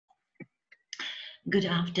Good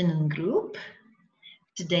afternoon, group.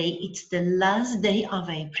 Today it's the last day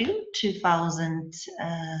of April,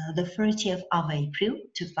 the 30th of April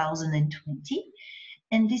 2020,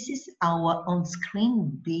 and this is our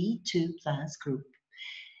on-screen B2 plus group.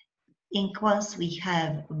 In class we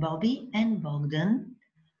have Bobby and Bogdan,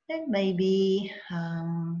 and maybe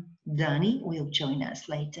Dani will join us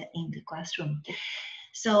later in the classroom.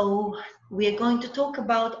 So we are going to talk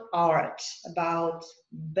about art, about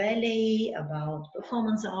ballet, about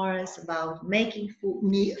performance arts, about making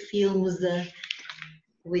films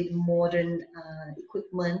with modern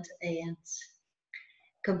equipment and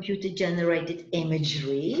computer-generated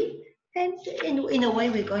imagery. And in a way,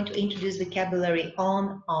 we're going to introduce vocabulary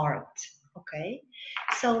on art, okay?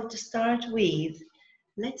 So to start with,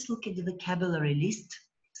 let's look at the vocabulary list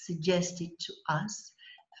suggested to us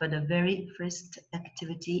for the very first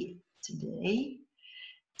activity today.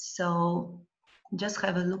 So just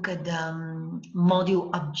have a look at the module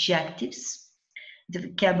objectives. The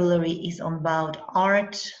vocabulary is about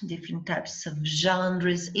art, different types of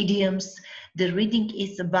genres, idioms. The reading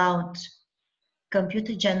is about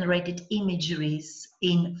computer-generated imageries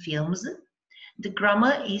in films. The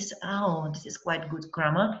grammar is, oh, this is quite good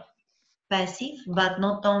grammar. Passive, but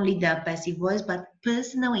not only the passive voice, but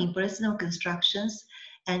personal, impersonal constructions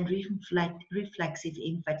and reflexive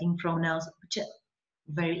emphatic pronouns, which are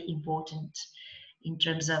very important in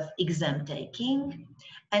terms of exam taking.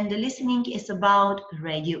 And the listening is about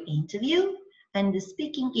radio interview, and the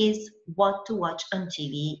speaking is what to watch on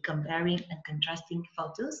TV, comparing and contrasting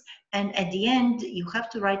photos. And at the end, you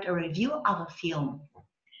have to write a review of a film.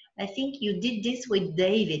 I think you did this with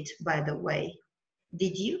David, by the way.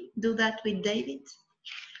 Did you do that with David?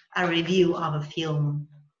 A review of a film?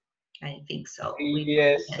 I think so.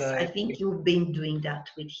 Yes, I think you've been doing that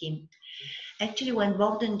with him. Actually, when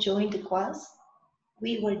Bogdan joined the class,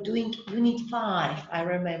 we were doing Unit 5, I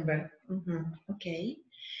remember. Okay.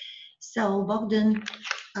 So, Bogdan,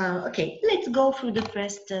 okay, let's go through the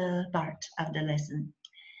first part of the lesson.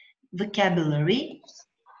 Vocabulary.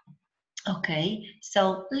 Okay,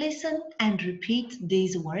 so listen and repeat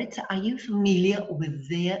these words. Are you familiar with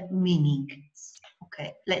their meanings?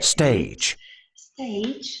 Okay, let's Stage.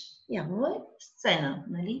 Stage. Yeah, what? Scena,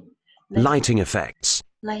 нали? Lighting effects.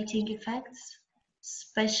 Lighting effects.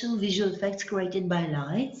 Special visual effects created by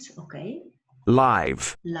lights. Okay.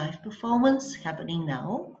 Live. Live performance happening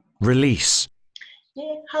now. Release.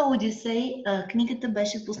 Yeah, how would you say книгата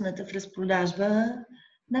беше пусната в разпродажба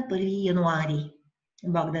на 1 януари?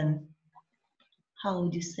 Bogdan. How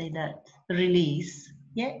would you say that? Release.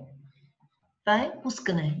 Yeah. Това е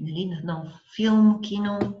пускане, нали, на нов филм,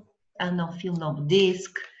 кино, нов филм, нов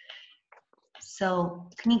диск. So,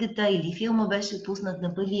 книгата или филма беше пуснат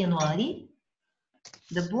на 1 януари.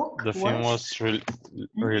 The book The film was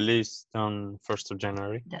released on 1st of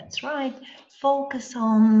January. That's right. Focus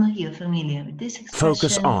on, you're familiar with this expression.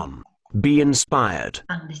 Focus on. Be inspired.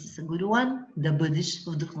 And this is a good one. Да бъдеш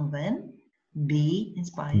вдъхновен. Be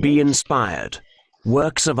inspired. Be inspired.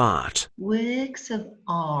 Works of art. Works of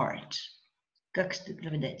art. Как ще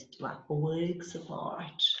преведете това? Works of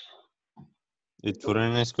art. И творене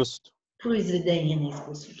на изкуството. Произведение на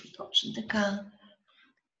изкуството, точно така.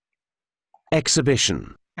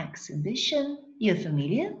 Exhibition. Exhibition. You're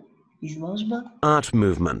familiar? Изложба. Art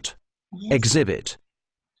movement. Yes. Exhibit.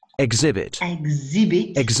 Exhibit.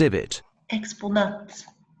 Exhibit. Exhibit. Експонат.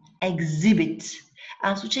 Exhibit.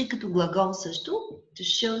 А в случай като глагол също, to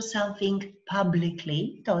show something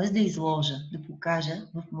publicly, т.е. да изложа, да покажа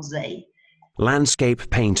в музей. Landscape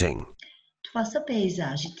painting. Това са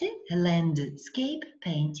пейзажите. Landscape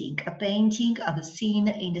painting. A painting of a scene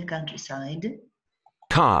in the countryside.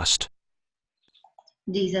 Cast.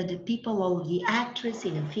 These are the people or the actress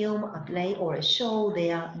in a film, a play, or a show. They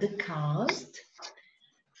are the cast.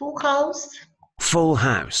 Full house. Full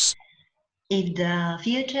house. If the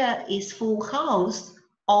theater is full house,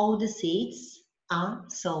 all the seats are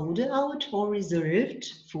sold out or reserved.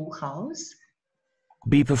 Full house.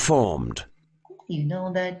 Be performed. You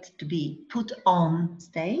know that, to be put on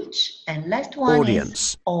stage. And last one Audience.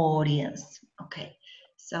 is audience. Okay,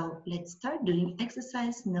 so let's start doing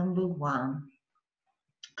exercise number 1.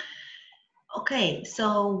 Okay, so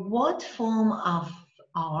what form of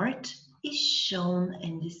art is shown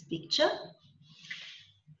in this picture?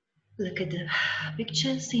 Look at the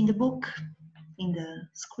pictures in the book, in the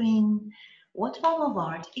screen. What form of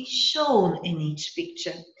art is shown in each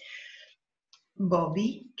picture? Bobby,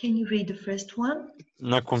 can you read the first one?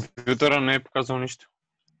 На компютъра не е показал нищо.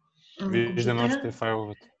 Виждам още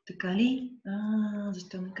файловете. Така ли?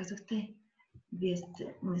 Защо не казахте? Вие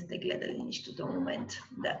не сте гледали нищо до момент.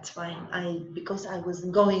 That's fine. Because I was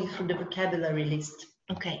going through the vocabulary list.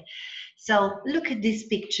 Okay. So look at these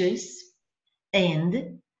pictures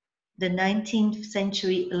and the 19th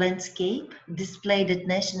century landscape displayed at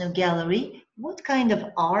National Gallery. What kind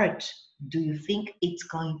of art do you think it's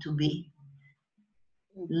going to be?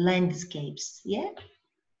 Landscapes, yeah?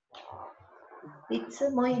 It's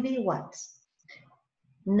maybe what?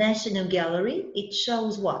 National Gallery, it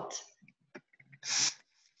shows what?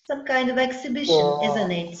 Some kind of exhibition,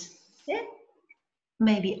 isn't it? Yeah?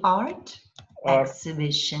 Maybe art?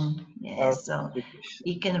 Exhibition. Yeah, so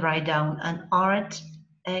you can write down an art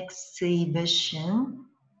exhibition.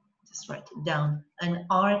 Just write it down. An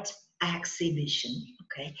art exhibition.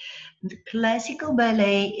 Okay. The classical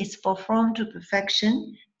ballet is performed to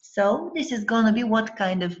perfection. So this is gonna be what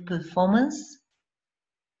kind of performance?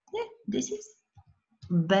 Yeah, this is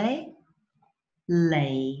ballet.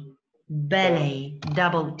 Ballet,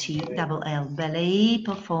 double T, double L, ballet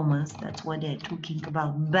performance. That's what they're talking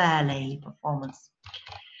about, ballet performance.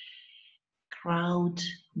 Crowd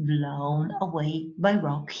blown away by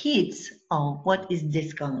rock hits. Oh, what is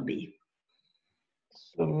this gonna be?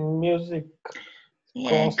 Music.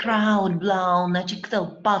 Yeah, crowd blown, значи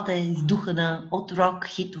тълпата е издухана от рок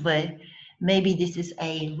хитове. Maybe this is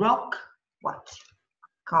a rock, what?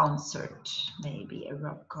 Concert, maybe a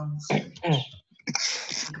rock concert.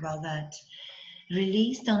 Think about that.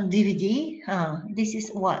 Released on DVD. This is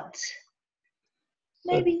what?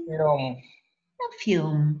 Maybe a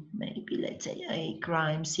film. Maybe let's say a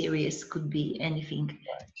crime series, could be anything.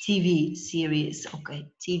 TV series. Okay,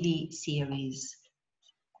 TV series.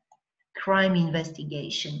 Crime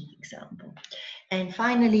investigation, example. And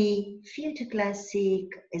finally, theatre classic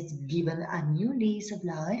is given a new lease of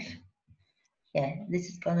life. Yeah, this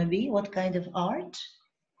is gonna be what kind of art?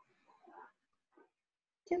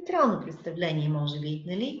 Театрално представление, може би,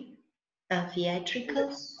 нали? A theatrical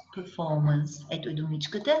performance. Ето е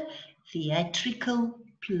думичката. Theatrical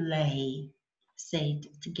play. Say it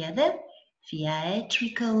together.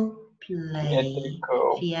 Theatrical play.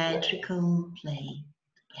 Theatrical play.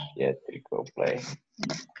 Theatrical play.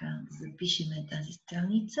 Така, запишеме тази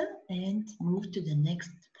страница and move to the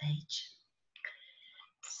next page.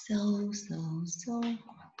 So,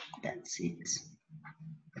 that's it.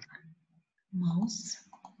 Mouse.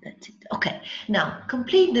 That's it. Okay, now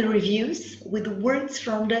complete the reviews with the words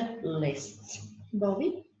from the lists.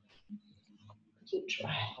 Bobby, you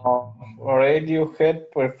try. Radiohead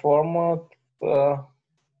performed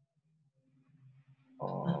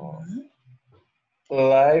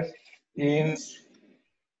live in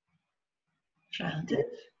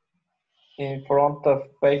front of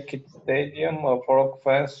Packet Stadium of rock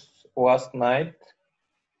fans last night.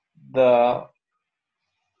 The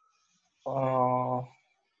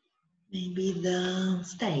maybe the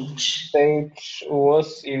stage was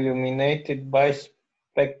illuminated by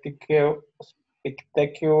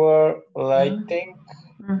spectacular lighting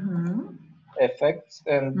effects,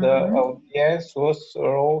 and the audience was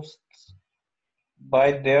roused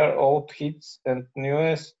by their old hits and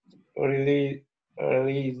newest releases.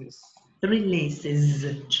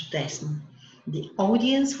 Чудесно. The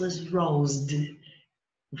audience was roused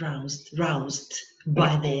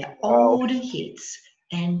by their old hits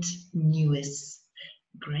and newest.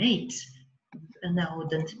 Great. And now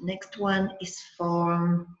the next one is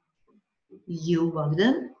for you,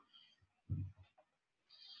 Bogdan.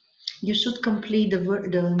 You should complete the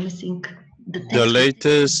missing the text. The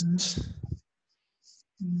latest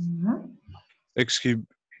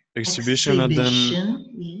exhibition at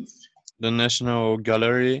the National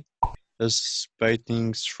Gallery has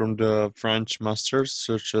paintings from the French masters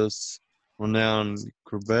such as Monet and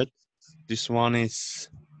Courbet. This one is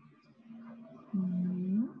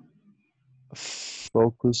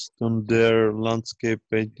focused on their landscape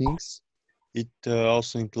paintings. It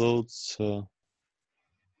also includes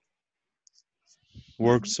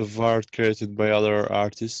works of art created by other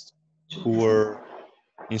artists who were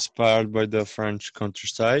inspired by the French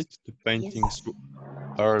countryside. The paintings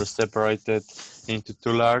are separated into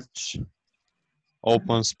two large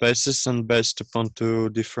open spaces and based upon two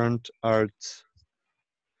different art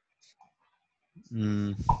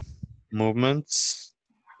movements.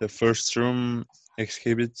 The first room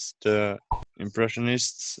exhibits the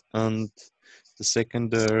Impressionists and the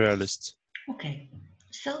second the Realists. Okay,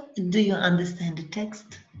 so do you understand the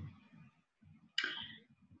text?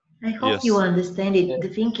 I hope you understand it. The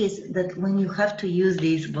thing is that when you have to use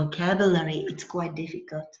this vocabulary, it's quite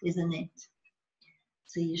difficult, isn't it?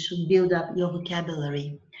 So you should build up your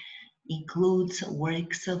vocabulary. Includes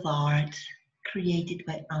works of art, created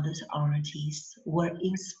by other artists, were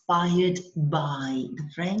inspired by the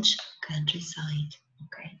French countryside.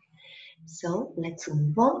 Okay, so let's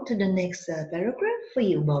move on to the next paragraph for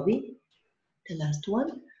you, Bobby. The last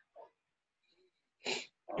one.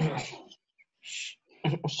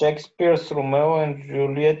 Shakespeare's Romeo and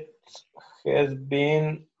Juliet has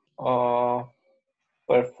been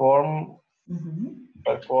performed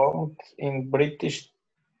performed in British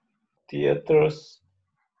theatres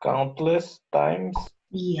countless times,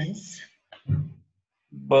 Yes.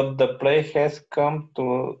 but the play has come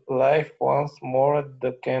to life once more at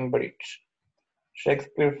the Cambridge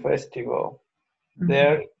Shakespeare Festival.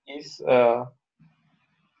 There is a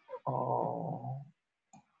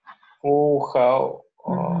full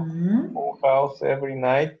house every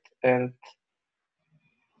night, and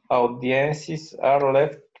audiences are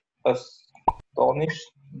left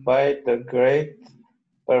astonished by the great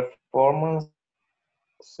performances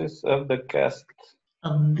of the cast.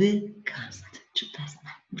 Of the cast. Чудесно.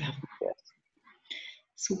 Браво.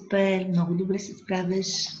 Супер, много добре се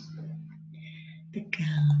справяш. Така.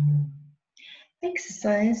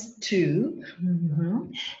 Exercise 2.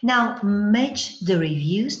 Now match the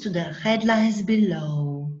reviews to the headlines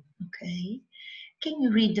below. Okay. Can you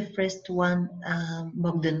read the first one,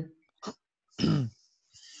 Bogdan?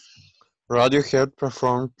 Radiohead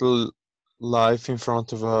performed live in front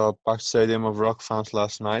of a packed stadium of rock fans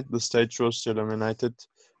last night. The stage was illuminated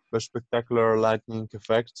by spectacular lightning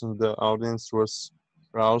effects, and the audience was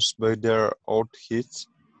roused by their old hits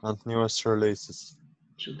and newest releases.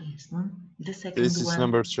 Чудесно. The second This is one.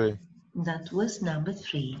 number 3. That was number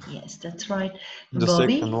 3. Yes, that's right. The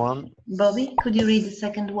Bobby, second one. Bobby, could you read the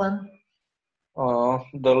second one?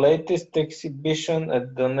 The latest exhibition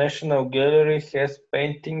at the National Gallery has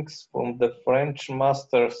paintings from the French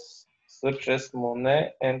masters such as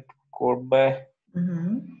Monet and Courbet.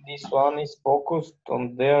 This one is focused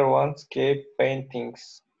on their landscape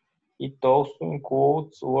paintings. It also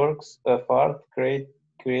includes works of art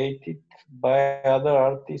created by other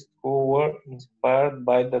artists who were inspired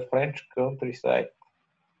by the French countryside.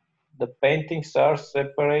 The paintings are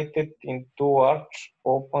separated into large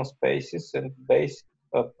open spaces and based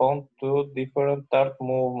upon two different art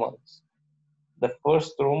movements. The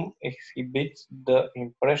first room exhibits the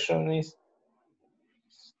Impressionists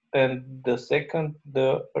and the second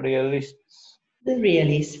the Realists. The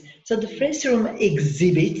realists. So the first room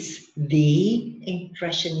exhibits the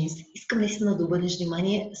impressionists. Искам наистина да обърнеш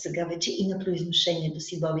внимание сега вече и на произношението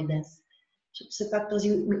си, Боби, днес. Защото все пак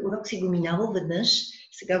този урок си го минавал веднъж,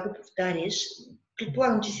 сега го повтаряш.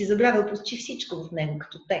 Предполагам, че си забравил почти всичко в него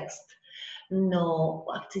като текст. Но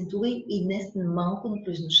акцентувай и днес малко на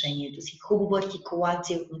произношението си. Хубава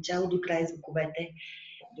артикулация от начало до край звуковете.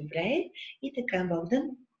 Добре. И така, Богдан.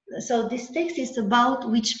 So this text is about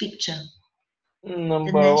which picture?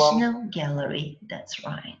 Number The National 1. Gallery, that's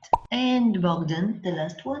right. And Bogdan, the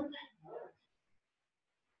last one.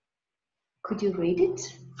 Could you read it?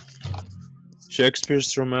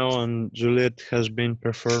 Shakespeare's Romeo and Juliet has been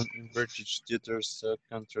performed in British theatres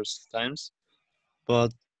countless times,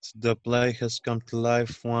 but the play has come to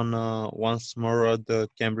life once more at the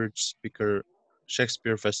Cambridge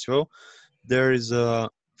Shakespeare Festival. There is a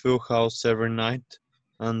full house every night,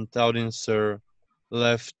 and audiences are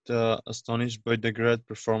left astonished by the great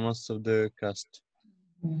performance of the cast.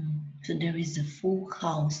 So there is a full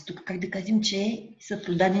house. Тук как да кажем, че са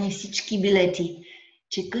продадени всички билети,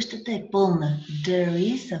 че къщата е пълна.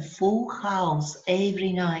 There is a full house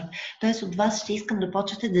every night. Тоест от вас ще искам да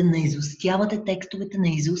почвате да наизустявате текстовете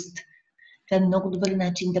наизуст. Това е много добър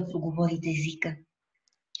начин да проговорите езика.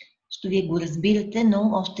 Защото вие го разбирате,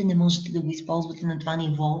 но още не можете да го използвате на това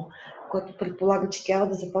ниво, което предполага, че трябва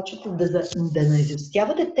да започвате да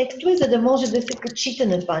наизустявате текстове, за да може да се качите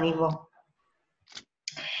на това ниво.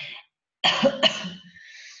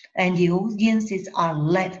 And the audiences are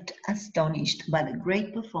left astonished by the great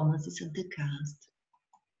performances of the cast.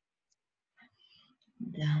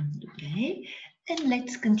 Okay. And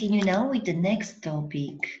let's continue now with the next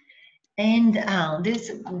topic. And there's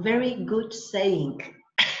a very good saying.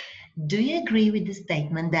 Do you agree with the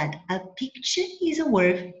statement that a picture is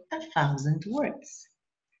worth 1,000 words?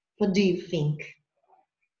 What do you think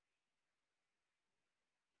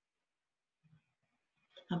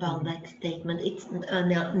about that statement? It's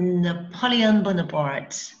Napoleon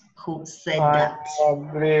Bonaparte who said that. I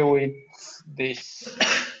agree with this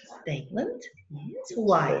statement. Yes.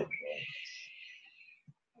 Why?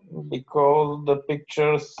 Because the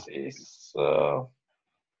pictures is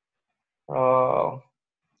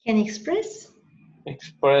can express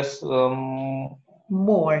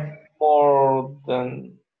more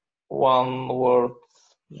than one word.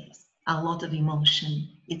 Yes. A lot of emotion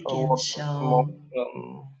it A can lot of show.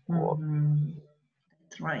 emotion.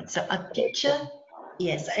 That's right. So a picture,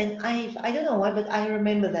 yes, and I don't know why, but I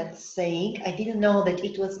remember that saying. I didn't know that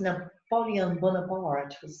it was Napoleon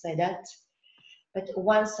Bonaparte who said that. But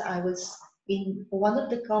once I was in one of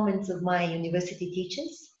the comments of my university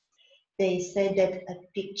teachers, they said that a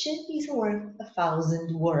picture is worth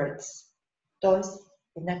 1,000 words. Тоест,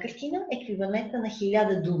 една картина е еквивалентна на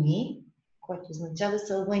 1000 думи, което означава,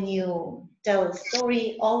 so when you tell a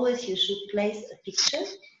story, always you should place a picture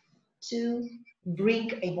to bring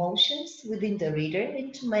emotions within the reader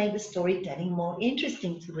and to make the storytelling more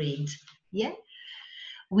interesting to read. Yeah?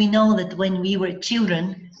 We know that when we were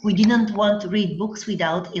children, we didn't want to read books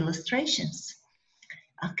without illustrations.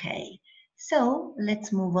 Okay, so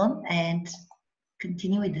let's move on and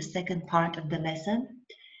continue with the second part of the lesson.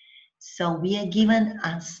 So we are given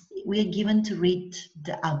to read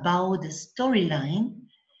about the storyline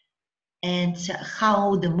and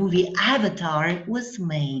how the movie Avatar was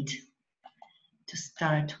made. To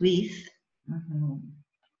start with,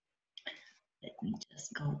 let me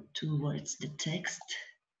just go towards the text.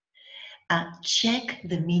 Check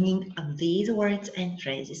the meaning of these words and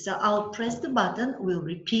phrases. So I'll press the button, we'll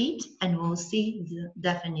repeat, and we'll see the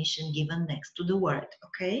definition given next to the word.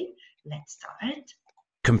 Okay, let's start.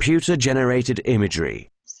 Computer-generated imagery.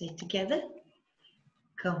 Say it together.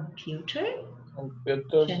 Computer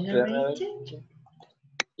generated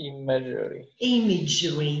imagery.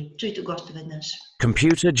 Imagery. Чуйте го още веднъж.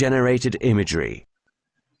 Computer-generated imagery.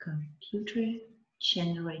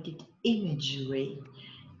 Computer-generated imagery.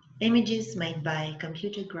 Images made by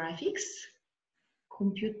computer graphics.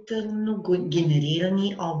 Компютърно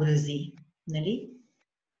генерирани образи. Нали?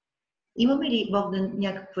 Имаме ли, Богдан,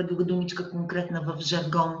 някаква друга думичка конкретна в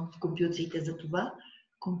жаргон в компютрите за това?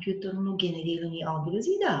 Компютърно генерирани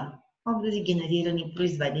образи? Да. Образи генерирани,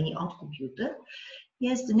 произведени от компютър.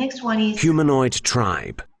 Yes, the next one is humanoid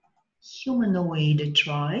tribe. Humanoid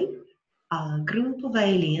tribe, a group of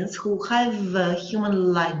aliens who have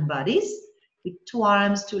human-like bodies with 2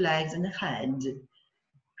 arms, 2 legs, and a head.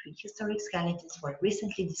 Prehistoric skeletons were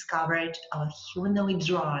recently discovered of a humanoid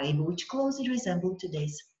tribe which closely resemble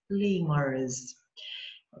today's lemurs.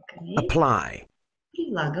 Okay. Apply.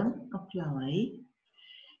 Прилагам. Apply.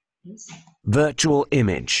 Yes. Virtual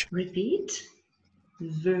image. Repeat.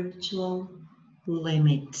 Virtual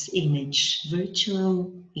image. Virtual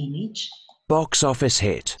image. Box office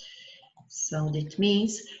hit. So that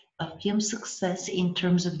means a film success in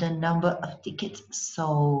terms of the number of tickets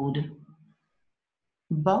sold.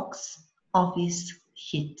 Box office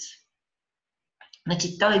hit.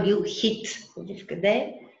 Значи той е бил хит. В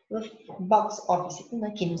къде? В бокс офисите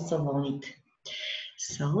на киносалоните.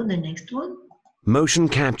 So the next one. Motion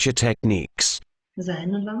capture techniques.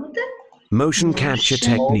 Заедно двамата. Motion capture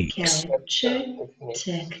techniques. Capture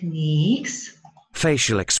techniques.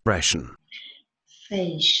 Facial expression.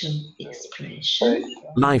 Facial expression.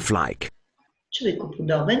 Lifelike.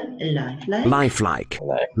 Човекоподобен. Lifelike. Lifelike.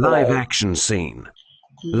 Live action scene.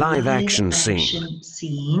 Live action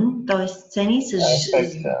scene. Т.е. сцени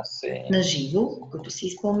на живо, които се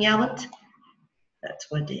изпълняват. That's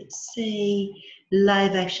what they say.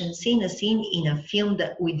 Live action scene, a scene in a film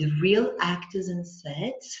that with real actors and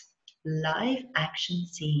sets. Live action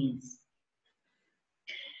scenes.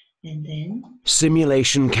 And then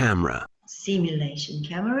simulation camera. Simulation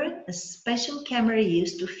camera, a special camera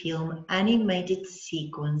used to film animated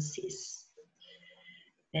sequences.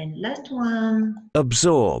 And last one.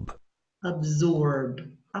 Absorb. Absorb.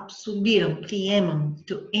 Absorbiram, приемам.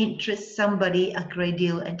 To interest somebody a great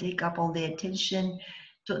deal and take up all their attention.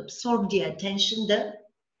 To absorb their attention.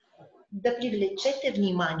 Да привлечете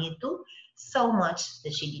вниманието so much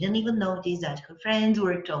that she didn't even notice that her friends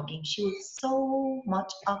were talking. She was so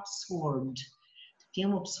much absorbed. The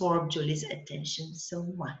film absorbed Julie's attention so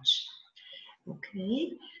much. Okay.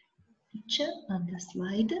 Picture on the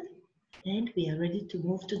slide. And we are ready to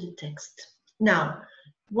move to the text. Now,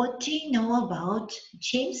 what do you know about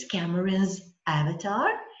James Cameron's Avatar?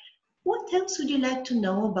 What else would you like to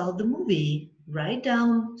know about the movie? Write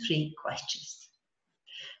down 3 questions.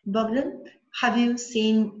 Bogdan, have you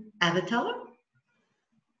seen Avatar?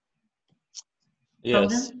 Yes.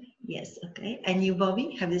 Bogdan? Yes, okay. And you,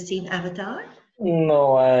 Bobby, have you seen Avatar?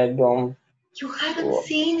 No, I don't. You haven't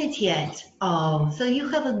seen it yet. Oh, so you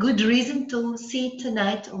have a good reason to see it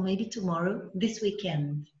tonight or maybe tomorrow, this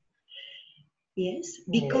weekend. Yes,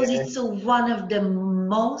 because it's one of the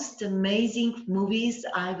most amazing movies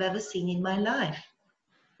I've ever seen in my life.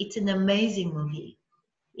 It's an amazing movie.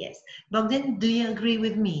 Yes. Bogdan, do you agree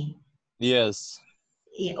with me? Yes.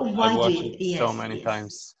 Yeah. I Why do watched you? it Yes, so many yes.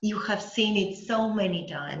 times. You have seen it so many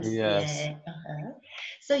times. Yes. Yeah.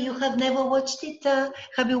 So you have never watched it?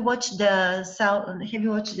 Have you watched the sound? Have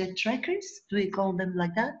you watched the trackers? Do we call them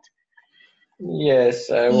like that?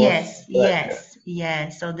 Yes, I Yes, was tracker. yes,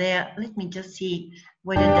 yes. So there, let me just see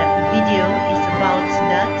whether the video is about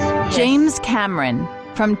that. Yes. James Cameron,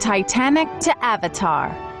 from Titanic to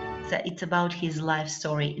Avatar. So it's about his life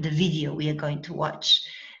story, the video we are going to watch.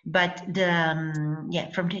 But the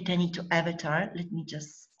yeah, from Titanic to Avatar, let me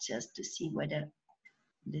just to see whether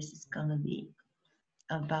this is gonna be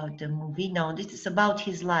about the movie. No, this is about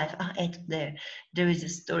his life. There is a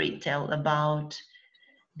story tell about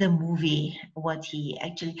the movie, what he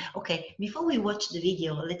actually. Okay, before we watch the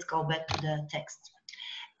video, let's go back to the text.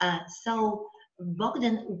 So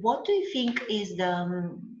Bogdan, what do you think is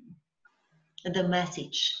the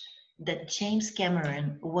message that James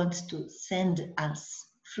Cameron wants to send us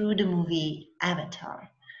through the movie Avatar?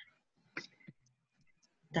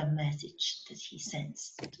 The message that he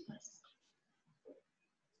sends to us.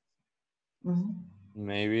 Mm-hmm.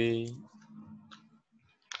 Maybe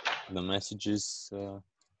the message is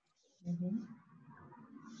Mm-hmm.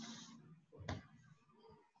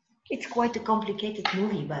 It's quite a complicated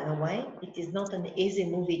movie, by the way. It is not an easy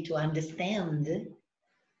movie to understand.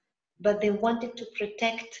 But they wanted to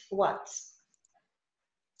protect what?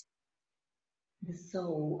 The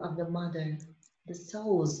soul of the mother, the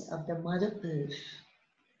souls of the Mother Earth.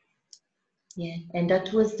 Yeah, and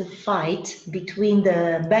that was the fight between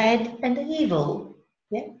the bad and the evil.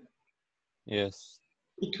 Yeah, yes.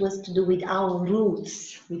 it was to do with our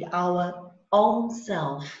roots, with our own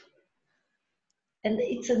self. And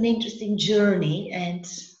it's an interesting journey, and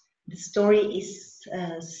the story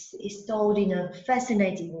is told in a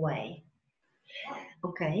fascinating way.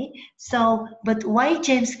 Okay, so but why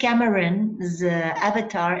James Cameron's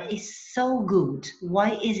Avatar is so good?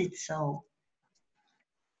 Why is it so?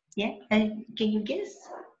 Yeah, and can you guess,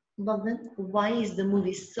 Bogdan? Why is the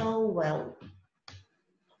movie so well?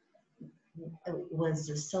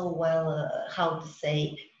 Was so well, how to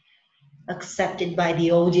say, accepted by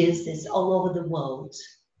the audiences all over the world?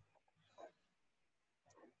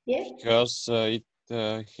 Yeah, Because it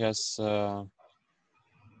has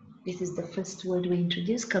this is the first word we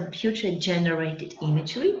introduce: computer-generated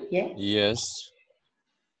imagery. Yeah. yes.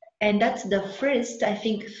 And that's the first, I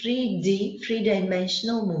think, 3D,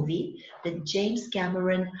 three-dimensional movie that James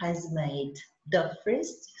Cameron has made. The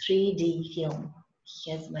first 3D film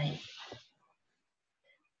he has made,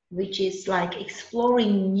 which is like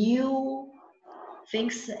exploring new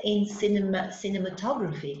things in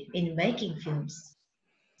cinematography, in making films.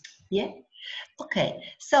 Yeah? Okay,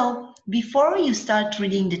 so before you start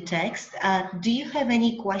reading the text, do you have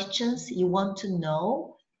any questions you want to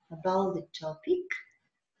know about the topic?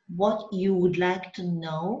 What you would like to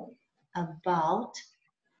know about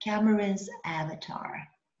Cameron's Avatar?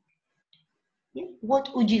 Yeah. What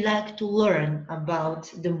would you like to learn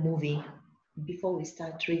about the movie before we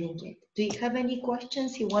start reading it? Do you have any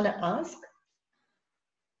questions you want to ask?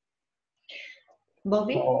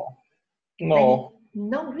 Bobby? No.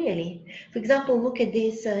 No, really. For example, look at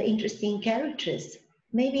these interesting characters.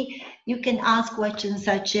 Maybe you can ask questions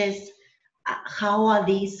such as, how are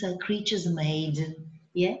these creatures made?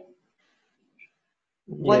 Yeah.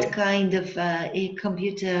 What kind of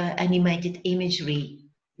computer animated imagery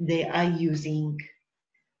they are using?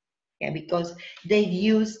 Yeah, because they've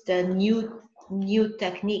used new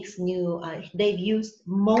techniques, they've used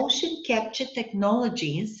motion capture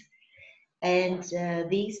technologies, and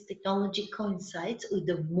these technology coincides with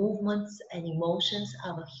the movements and emotions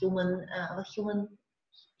of a human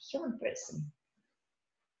person,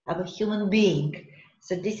 of a human being.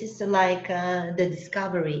 So this is like the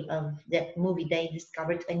discovery of that movie. They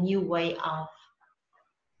discovered a new way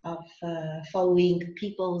of following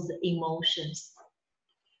people's emotions.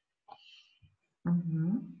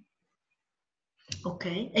 Mm-hmm.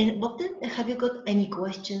 Okay, and Bogdan, have you got any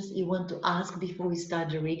questions you want to ask before we start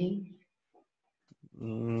the reading?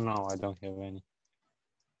 No, I don't have any.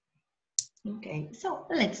 Okay, so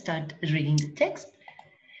let's start reading the text.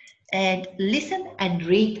 And listen and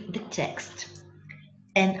read the text.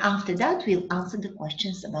 And after that, we'll answer the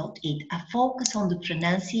questions about it. I focus on the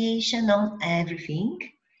pronunciation, on everything.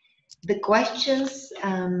 The questions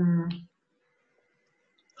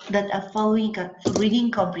that are following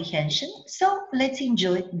reading comprehension. So let's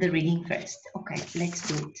enjoy the reading first. Okay, let's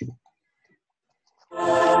do it.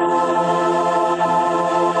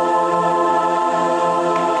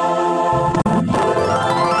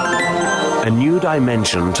 A new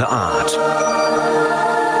dimension to art.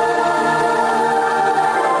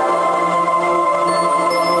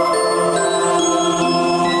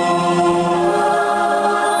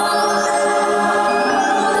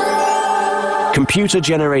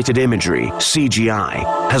 Computer-generated imagery,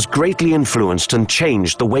 CGI, has greatly influenced and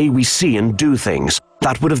changed the way we see and do things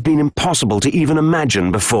that would have been impossible to even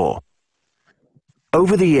imagine before.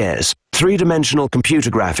 Over the years, three-dimensional computer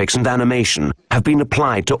graphics and animation have been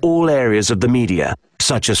applied to all areas of the media,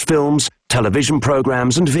 such as films, television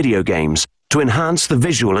programs, and video games, to enhance the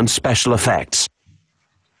visual and special effects.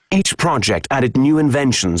 Each project added new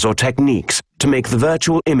inventions or techniques to make the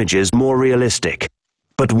virtual images more realistic.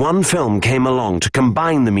 But one film came along to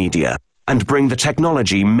combine the media and bring the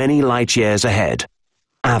technology many light years ahead: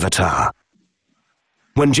 Avatar.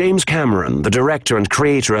 When James Cameron, the director and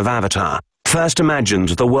creator of Avatar, first imagined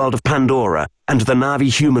the world of Pandora and the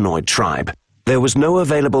Na'vi humanoid tribe, there was no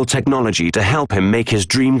available technology to help him make his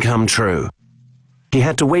dream come true. He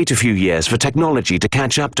had to wait a few years for technology to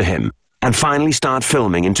catch up to him and finally start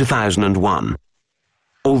filming in 2001.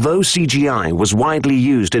 Although CGI was widely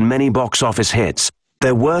used in many box office hits,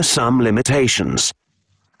 there were some limitations.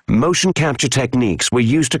 Motion capture techniques were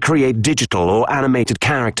used to create digital or animated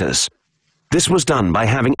characters. This was done by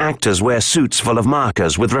having actors wear suits full of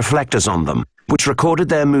markers with reflectors on them, which recorded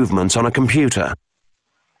their movements on a computer.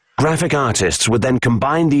 Graphic artists would then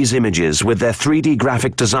combine these images with their 3D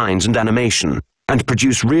graphic designs and animation and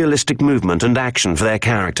produce realistic movement and action for their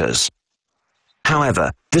characters.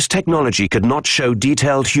 However, this technology could not show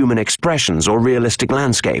detailed human expressions or realistic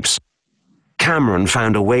landscapes. Cameron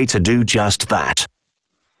found a way to do just that.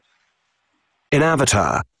 In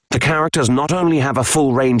Avatar, the characters not only have a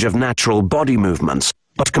full range of natural body movements,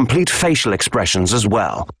 but complete facial expressions as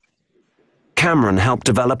well. Cameron helped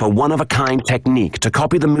develop a one-of-a-kind technique to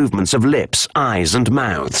copy the movements of lips, eyes, and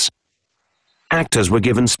mouths. Actors were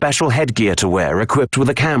given special headgear to wear equipped with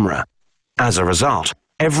a camera. As a result,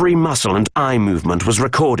 every muscle and eye movement was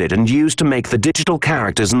recorded and used to make the digital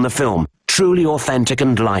characters in the film truly authentic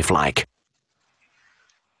and lifelike.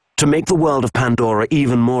 To make the world of Pandora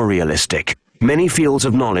even more realistic, many fields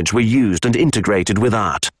of knowledge were used and integrated with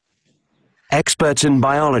art. Experts in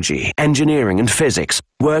biology, engineering, and physics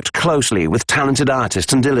worked closely with talented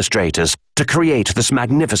artists and illustrators to create this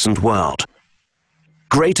magnificent world.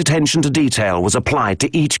 Great attention to detail was applied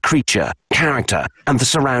to each creature, character, and the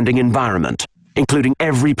surrounding environment, including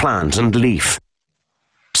every plant and leaf.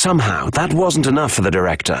 Somehow, that wasn't enough for the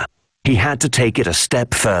director. He had to take it a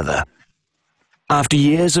step further. After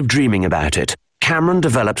years of dreaming about it, Cameron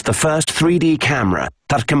developed the first 3D camera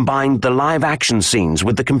that combined the live-action scenes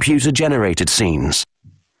with the computer-generated scenes.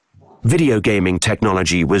 Video gaming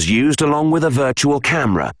technology was used along with a virtual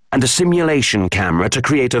camera and a simulation camera to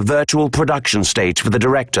create a virtual production stage for the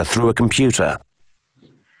director through a computer.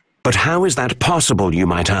 But how is that possible, you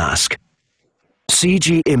might ask?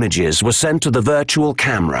 CG images were sent to the virtual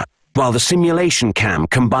camera, while the simulation cam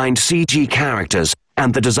combined CG characters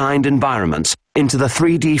and the designed environments into the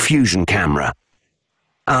 3D fusion camera.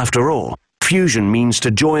 After all, fusion means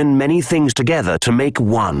to join many things together to make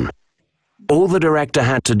one. All the director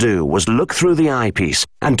had to do was look through the eyepiece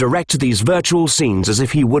and direct these virtual scenes as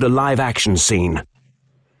if he would a live-action scene.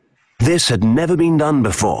 This had never been done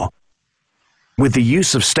before. With the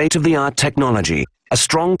use of state-of-the-art technology, a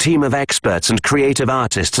strong team of experts and creative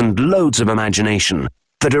artists, and loads of imagination,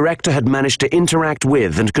 the director had managed to interact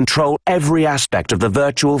with and control every aspect of the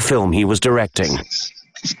virtual film he was directing.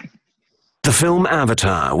 The film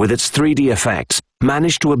Avatar, with its 3D effects,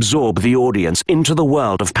 managed to absorb the audience into the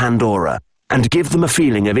world of Pandora and give them a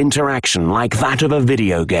feeling of interaction like that of a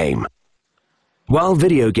video game. While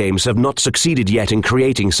video games have not succeeded yet in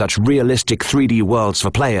creating such realistic 3D worlds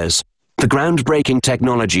for players, the groundbreaking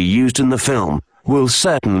technology used in the film will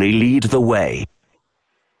certainly lead the way.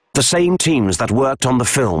 The same teams that worked on the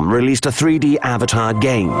film released a 3D Avatar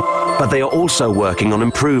game, but they are also working on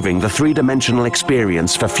improving the three-dimensional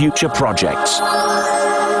experience for future projects.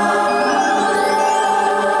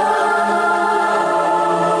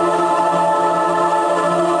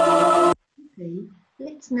 Okay,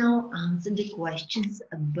 let's now answer the questions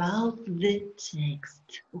about the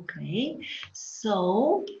text. Okay,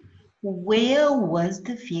 so where was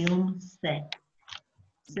the film set?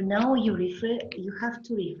 So now you have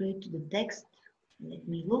to refer to the text. Let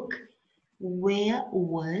me look. Where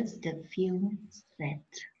was the film set?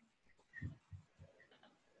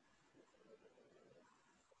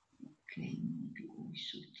 Okay, maybe we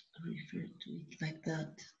should refer to it like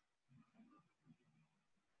that.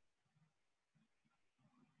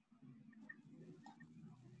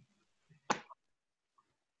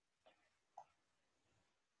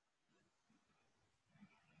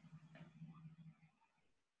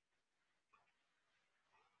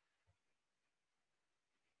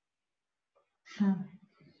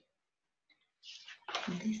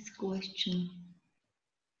 This question.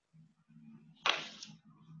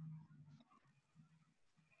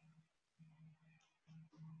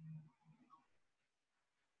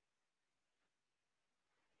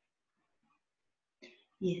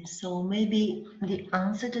 Yes, so maybe the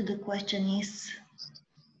answer to the question is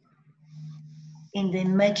in the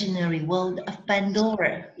imaginary world of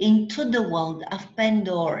Pandora, into the world of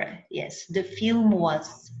Pandora. Yes, the film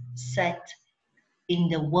was set in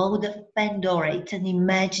the world of Pandora. It's an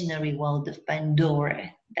imaginary world of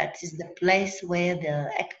Pandora. That is the place where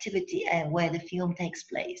the activity and where the film takes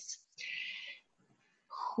place.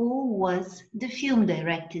 Who was the film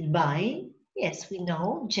directed by? Yes, we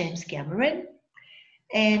know, James Cameron.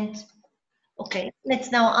 And okay,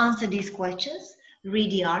 let's now answer these questions.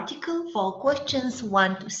 Read the article for questions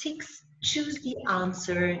 1 to 6. Choose the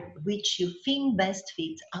answer which you think best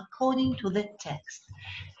fits according to the text.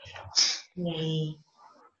 Okay.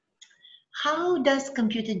 How does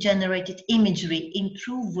computer-generated imagery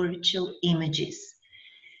improve virtual images?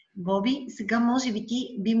 Боби, сега може би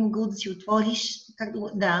ти би могъл да си отвориш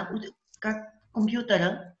как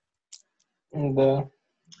компютъра Да.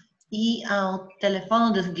 и от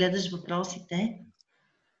телефона да гледаш въпросите.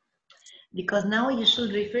 Because now you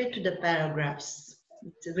should refer to the paragraphs.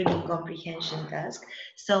 It's a reading comprehension task.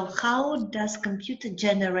 So how does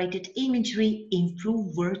computer-generated imagery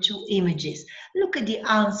improve virtual images? Look at the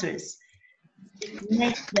answers. It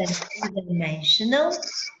makes them three-dimensional,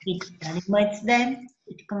 it animates them,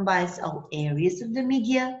 it combines all areas of the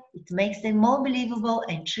media, it makes them more believable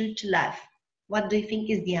and true to life. What do you think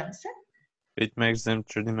is the answer? It makes them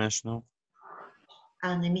three-dimensional.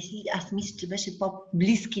 Не мисли, аз мисля, че беше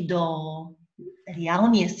по-близки до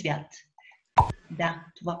реалния свят. Да,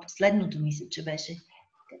 това последното мисля, че беше.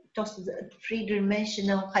 То са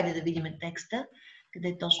three-dimensional. Хайде да видим текста,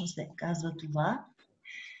 къде точно се казва това.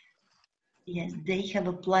 Yes, they have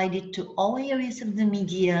applied it to all areas of the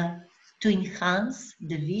media to enhance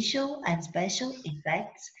the visual and special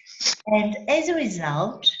effects. And as a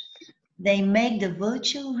result, they make the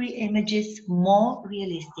virtual images more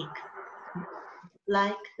realistic.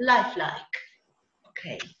 Like lifelike.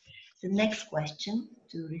 Okay, the next question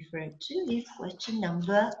to refer to is question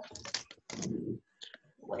number,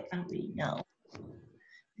 where are we now?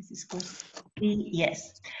 This is question 3,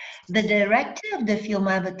 yes. The director of the film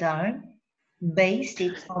Avatar, based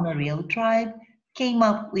it on a real tribe, came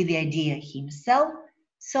up with the idea himself,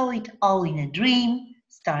 saw it all in a dream,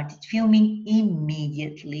 started filming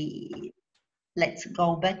immediately. Let's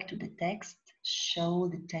go back to the text, show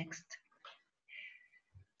the text.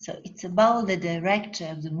 So it's about the director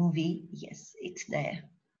of the movie. Yes, it's there.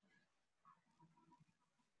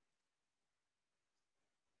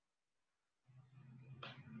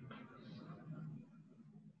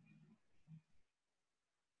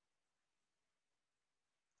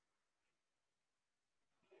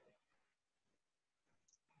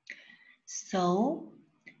 So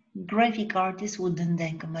graphic artists wouldn't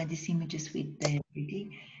then combine these images with the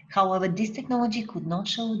 3D. However, this technology could not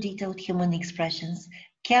show detailed human expressions.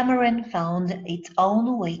 Cameron found its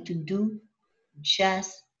own way to do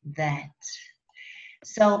just that.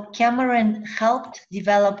 So Cameron helped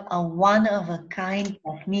develop a one-of-a-kind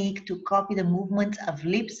technique to copy the movements of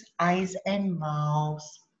lips, eyes, and mouth.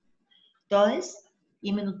 Тоест,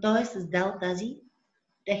 именно той е създал тази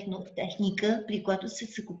техника, при която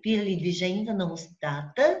са копирали движенията на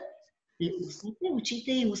устата, устните,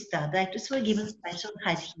 очите и устата. Actors were given special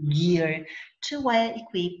gear to wear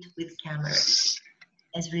equipped with cameras.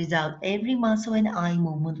 As a result, every muscle and eye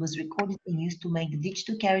movement was recorded and used to make the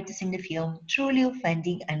digital characters in the film truly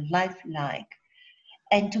authentic and lifelike.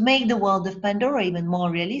 And to make the world of Pandora even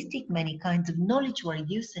more realistic, many kinds of knowledge were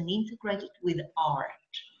used and integrated with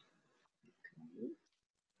art.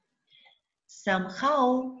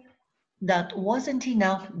 Somehow, that wasn't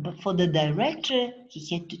enough, but for the director, he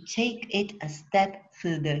had to take it a step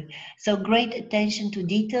further. So great attention to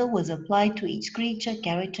detail was applied to each creature,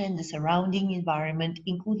 character, and the surrounding environment,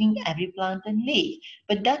 including every plant and leaf.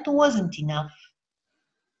 But that wasn't enough.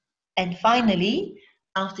 And finally,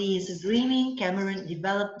 after years of dreaming, Cameron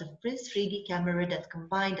developed the first 3D camera that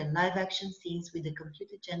combined the live-action scenes with the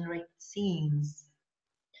computer-generated scenes.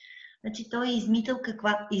 Значи той е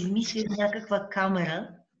измислил някаква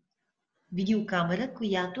камера, видеокамера,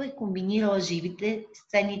 която е комбинирала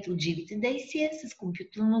сцените от живите действия с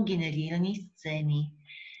компютърно генерирани сцени.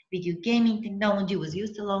 Video gaming technology was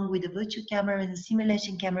used along with a virtual camera and a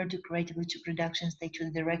simulation camera to create a virtual production stage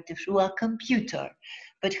with the director through a computer.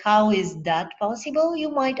 But how is that possible, you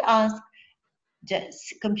might ask? Just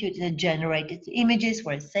computer-generated images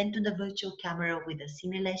were sent to the virtual camera with a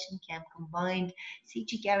simulation cam, combined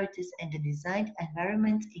CG characters and the designed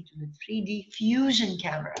environment into the 3D fusion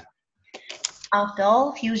camera. After all,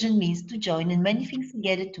 fusion means to join in many things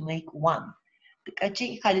together to make one. Така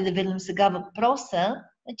че, хайде да видим сега въпроса.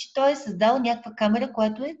 Значи той е създал някаква камера,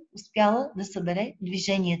 която е успяла да събере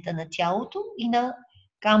движенията на тялото и на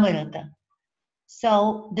камерата. So,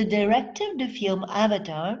 the director of the film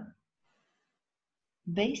Avatar,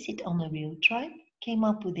 based it on a real tribe, came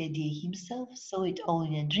up with the idea himself, saw it all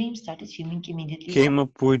in a dream, started filming immediately. Came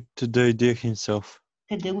up with the idea himself.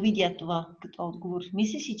 Къде го видя това като отговор?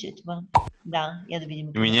 Мислиш си, че е това? Да, я да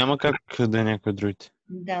видим. Ами няма как да е някой друг.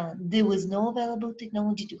 Да, there was no available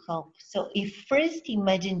technology to help. So if first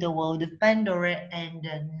imagine the world of Pandora and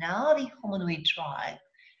now the humanoid tribe.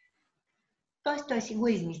 Тоест той си го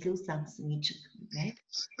е измислил сам самичък. Okay?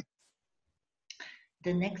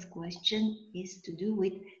 The next question is to do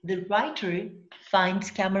with the writer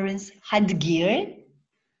finds Cameron's headgear.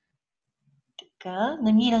 Така,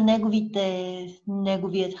 намира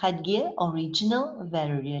неговият headgear original,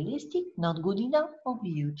 very realistic, not good enough or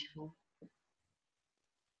beautiful.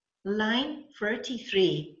 Line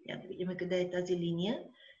 33. Я да видим къде е тази линия.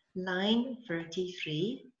 Line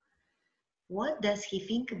 33. What does he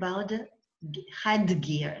think about the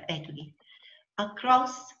headgear? Ето ги.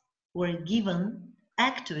 Actors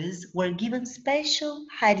were given special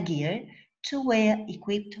headgear to wear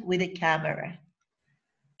equipped with a camera.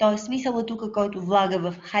 Тоест смисълът тук, който влага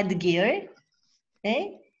в headgear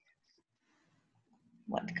е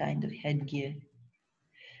what kind of headgear?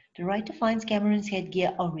 The writer finds Cameron's headgear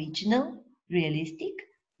original, realistic,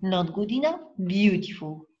 not good enough,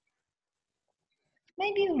 beautiful.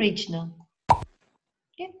 Maybe original.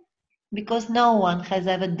 Yeah. Because no one has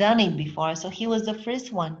ever done it before, so he was the first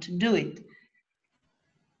one to do it.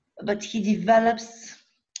 But he develops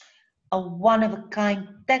a one-of-a-kind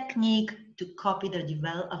technique to copy the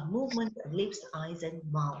development of movements of lips, eyes, and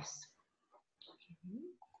mouth.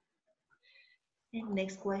 And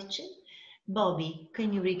next question. Bobby,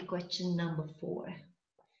 can you read question number 4?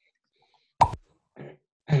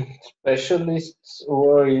 Specialists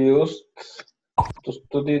were used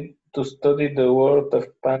to study the world of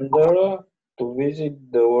Pandora, to visit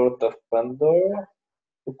the world of Pandora,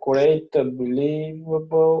 to create a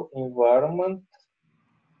believable environment,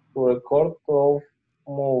 to record all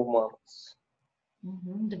movements.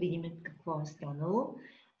 Да видим какво е станало.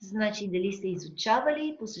 Значи дали сте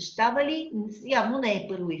изучавали, посещавали, явно не е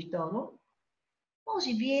първо и второ.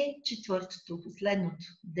 Може би е четвъртото, последното.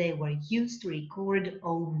 They were used to record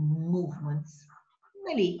all movements.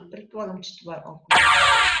 Нали, предполагам, че това е около.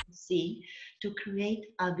 See, to create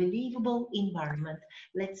a believable environment.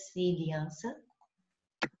 Let's see the answer.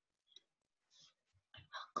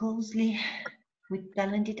 Closely with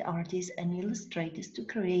talented artists and illustrators to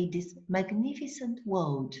create this magnificent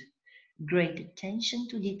world. Great attention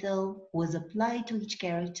to detail was applied to each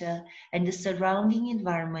character and the surrounding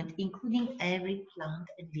environment, including every plant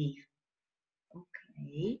and leaf.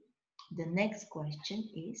 Okay, the next question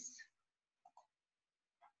is...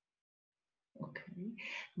 Okay,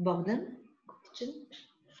 Bogdan, question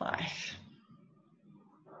 5.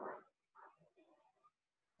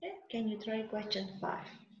 Okay, can you try question 5?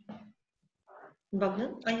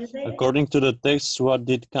 Bogdan, are you there? According to the text, what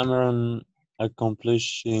did Cameron accomplish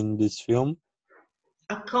in this film?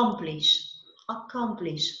 Accomplish,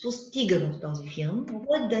 постиган в този филм.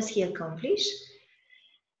 What does he accomplish?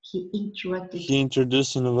 He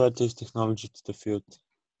introduced innovative technology to the field.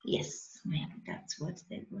 Yes, maybe that's what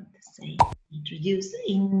they want to say. Introduce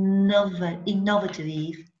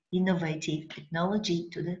innovative technology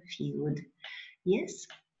to the field. Yes.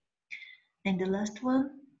 And the last one?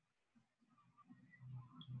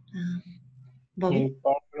 Bobby? In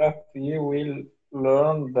paragraph, you will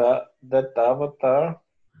learn that Avatar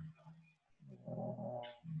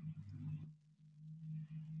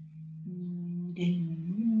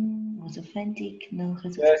was authentic. No,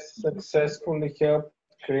 has successfully helped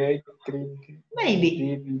create 3D Maybe.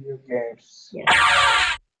 video games. Yeah.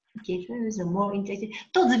 Okay, there is a more interesting.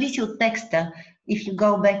 То зависи от текста. If you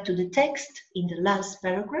go back to the text in the last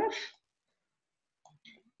paragraph,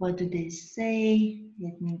 what do they say?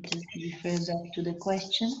 Let me just refer back to the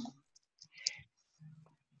question.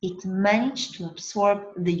 It managed to absorb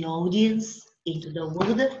the audience into the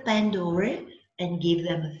world of Pandora and give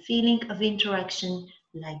them a feeling of interaction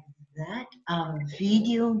like that a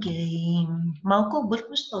video game. Малко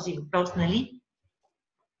объркваш този въпрос, нали?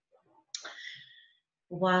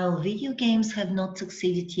 While video games have not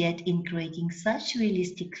succeeded yet in creating such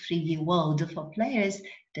realistic 3D world for players,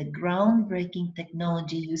 the groundbreaking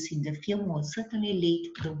technology used in the film will certainly lead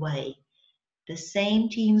the way. The same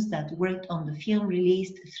teams that worked on the film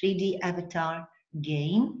released a 3D Avatar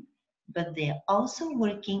game, but they are also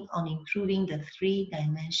working on improving the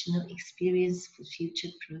three-dimensional experience for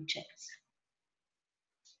future projects.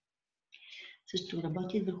 Също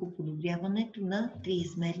работят върху подобряването на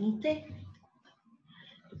триизмерните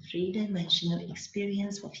three-dimensional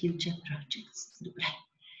experience for future projects. Добре.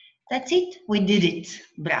 That's it. We did it.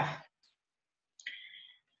 Браво.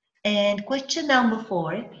 And question number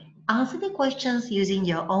 4. Answer the questions using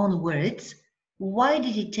your own words. Why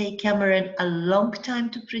did it take Cameron a long time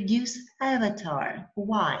to produce Avatar?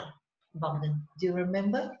 Why? Bogdan, do you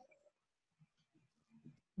remember?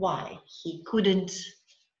 Why he couldn't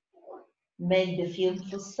make the film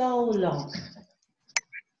for so long?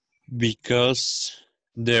 Because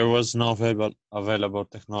there was no available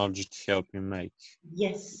technology to help him make.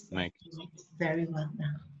 Yes, Make it. Very well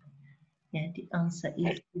now. Yeah, the answer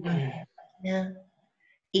is yeah.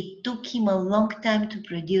 It took him a long time to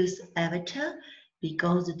produce Avatar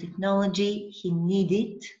because the technology he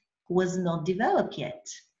needed was not developed yet.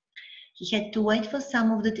 He had to wait for some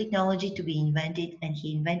of the technology to be invented, and he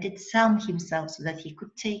invented some himself so that he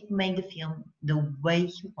could make the film the way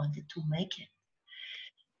he wanted to make it.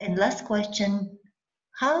 And last question,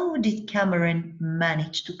 how did Cameron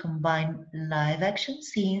manage to combine live action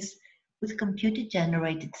scenes with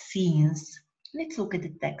computer-generated scenes? Let's look at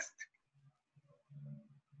the text.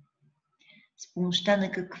 С помощта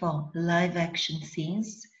на какво? Live action scenes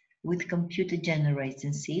with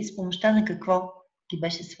computer-generated scenes. С помощта на какво ги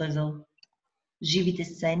беше свързал? Живите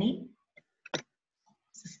сцени?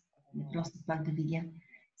 Просто пак да видя.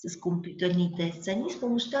 С компютърните сцени. С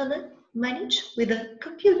помощта на manage with a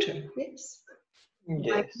computer. Yes.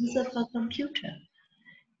 By use of a computer.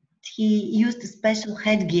 He used a special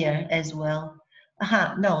headgear as well.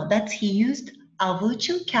 No, that's he used a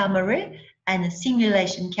virtual camera and a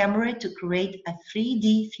simulation camera to create a 3D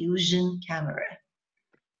fusion camera.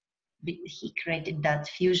 He created that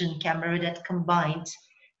fusion camera that combined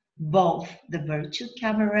both the virtual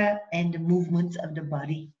camera and the movements of the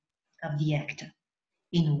body of the actor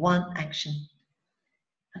in one action.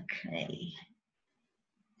 Okay.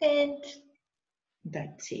 And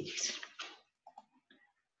that's it.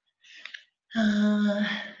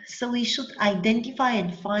 So we should identify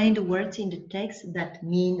and find words in the text that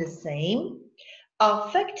mean the same.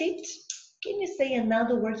 Affected, can you say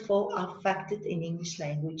another word for affected in English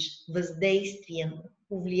language? Въздействие,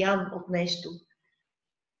 повлиян от нещо.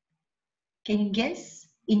 Can you guess?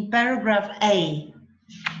 In paragraph A.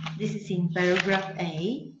 This is in paragraph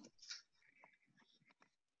A.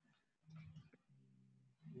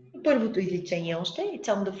 Първото изречение още. It's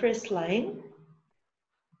on the first line.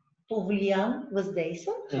 Повлиян,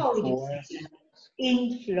 въздействан. How would you say that?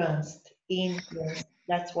 Influenced. Influenced.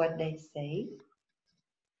 That's what they say.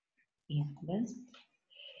 Influenced.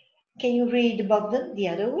 Can you read above them the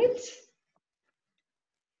other words?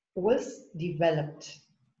 Was developed.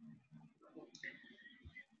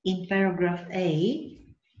 In paragraph A,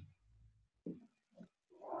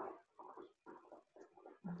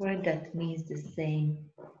 word that means the same.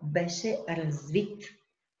 Беше развит.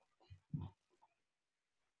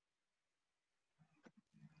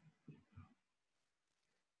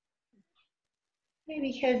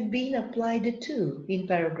 Maybe has been applied to in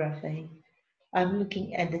paragraph A. I'm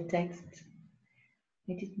looking at the text.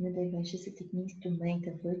 It means to make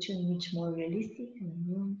the virtual image more realistic and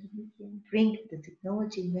bring the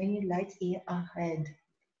technology many lights years ahead.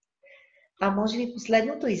 А може би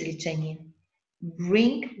последното изречение?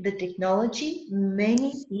 Bring the technology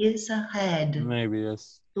many years ahead. Maybe,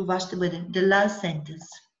 yes. Това ще бъде the last sentence.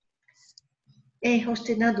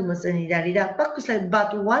 Още една дума са ни дали. Да, пак послед.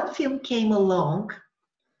 But one film came along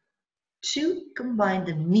to combine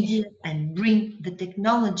the media and bring the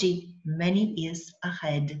technology many years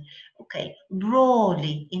ahead. Okay,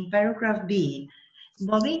 broadly in paragraph B.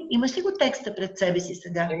 Боби, имаш ли го текста пред себе си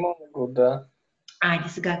сега? Имам го, да. Айде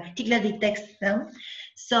сега, ти гледай текста там.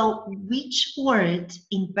 So, which word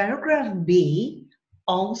in paragraph B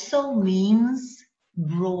also means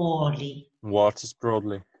broadly? What is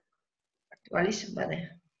broadly? Това ли ще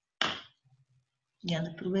бъде? Я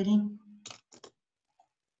да проверим.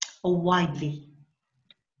 Widely.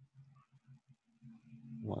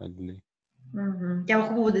 Widely. Тя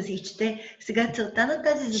хубаво да се изчете. Сега целта на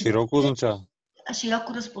тази задача... Широко означава?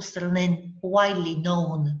 Широко разпространен. Widely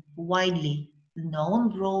known. Widely known,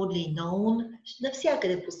 broadly known.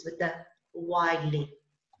 Навсякъде по света. Widely.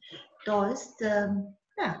 Тоест,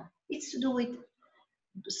 да, it's to do with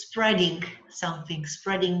spreading something,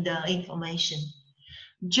 spreading the information.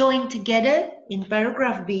 Join together in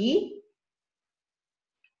paragraph B.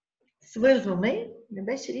 Свързваме, не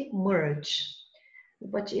беше ли merge?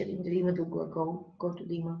 Обаче дали има друг глагол, който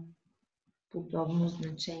да има подобно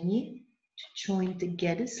значение. To join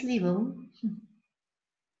together, сливам.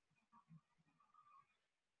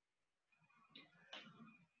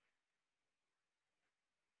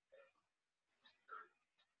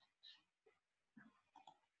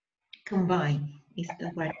 Combine is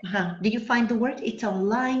the word. Did you find the word? It's on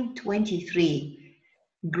line 23.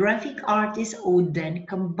 Graphic artists would then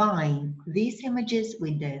combine these images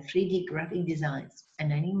with their 3D graphic designs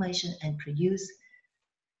and animation and produce,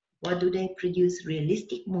 what do they produce?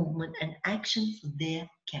 Realistic movement and action for their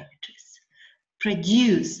characters.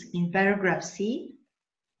 Produce in paragraph C.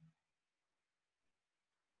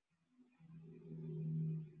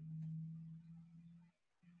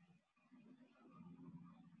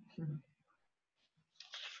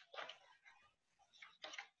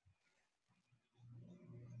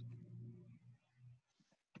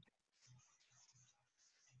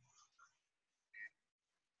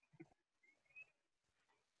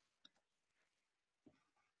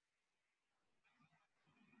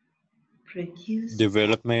 Produce.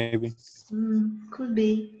 Develop maybe. Could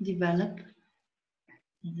be develop.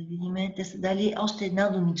 Да видим, те са дали още една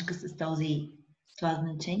думичка с това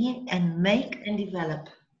значение. And make and develop.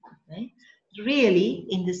 Okay. Really,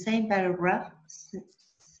 in the same paragraph,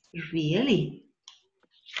 really.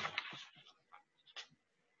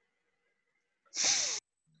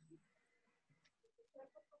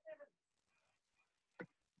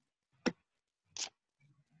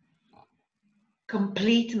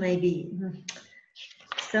 Complete maybe.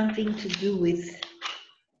 Something to do with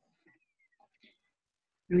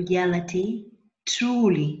reality.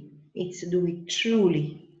 Truly. It's to do with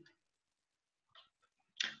truly.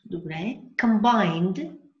 Добре.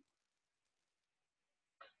 Combined.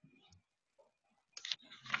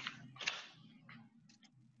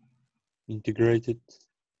 Integrated.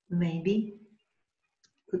 Maybe.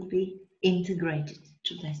 Could be integrated.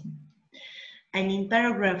 Чудесно. And in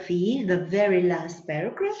paragraph E, the very last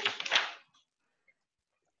paragraph,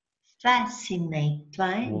 fascinate.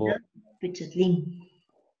 Това е да впечатлим.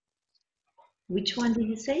 Which one did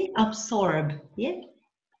you say? Absorb. Yeah?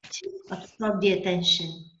 Absorb the attention.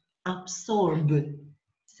 Absorb.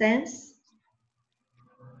 Sense.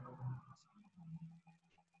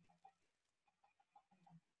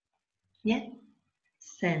 Yeah?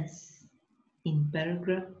 Sense. In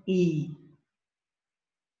paragraph E.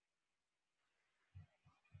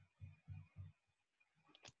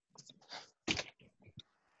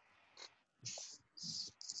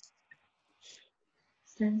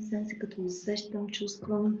 Sense, като усещам,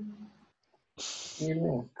 чувствам.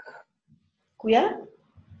 Feeling. Коя?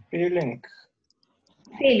 Feeling.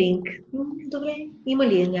 Feeling. Добре. Има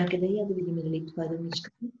ли някъде? Я да видим дали това е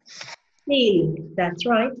думичката. Feeling. That's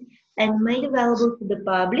right. And made available to the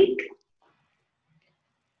public.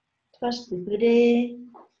 Това ще бъде...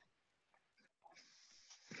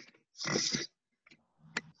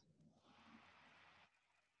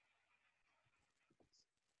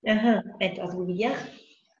 Ето аз го видях.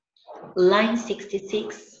 Line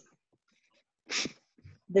 66.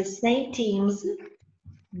 The same teams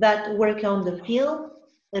that work on the film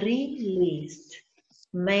released,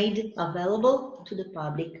 made available to the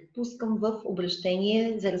public. Пускам в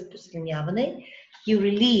обращение за разпространяване. You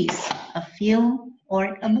release a film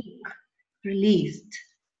or a book. Released.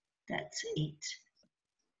 That's it.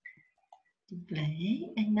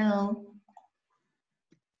 And now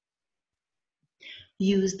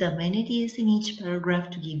use the amenities in each paragraph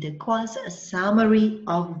to give the class a summary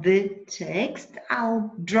of the text.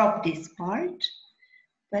 I'll drop this part,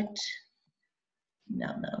 but no,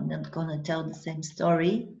 I'm not gonna tell the same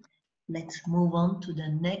story. Let's move on to the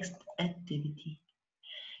next activity.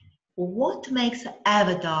 What makes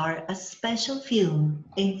Avatar a special film?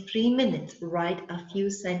 In 3 minutes, write a few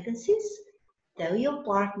sentences. Tell your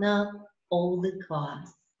partner all the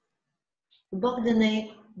class.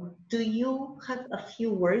 Bogdane, do you have a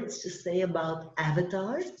few words to say about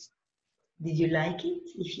Avatar? Did you like it?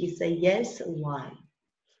 If you say yes, why?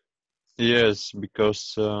 Yes,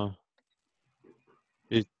 because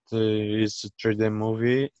it is a 3D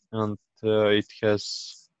movie and it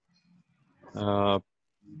has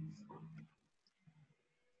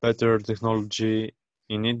better technology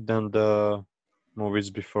in it than the movies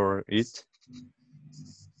before it.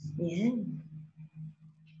 Yeah.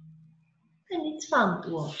 And it's fun to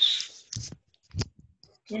watch.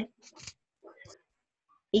 Yeah.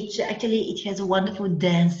 It has wonderful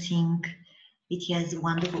dancing. It has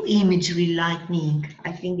wonderful imagery, lightning.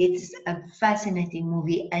 I think it's a fascinating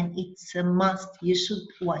movie and it's a must. You should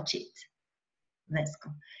watch it. Let's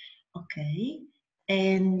go. Okay.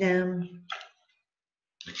 And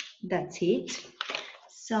that's it.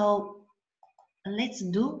 So let's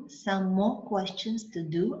do some more questions to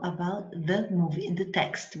do about the movie in the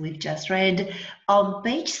text we've just read. On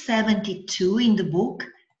page 72 in the book,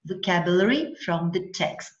 vocabulary from the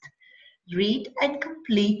text. Read and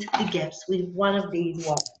complete the gaps with one of these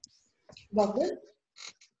words. Barbara?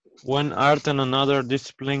 When art and another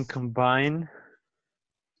discipline combine,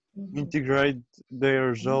 integrate their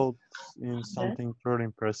results in something truly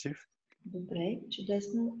impressive. Добре,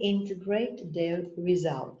 чудесно. Integrate their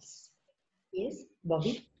results. Yes,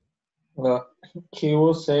 Bobby? He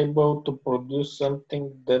was able to produce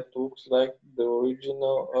something that looks like the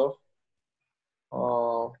original of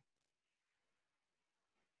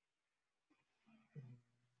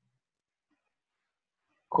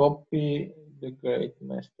copy the great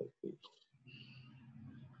masterpiece.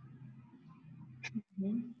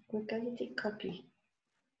 Кой каза ти copy?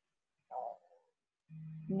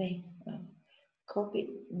 Не. Copy,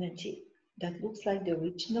 значи, that looks like the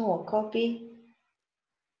original or copy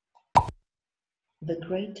the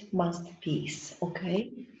great masterpiece.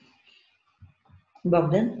 Okay.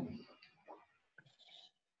 Bogdan?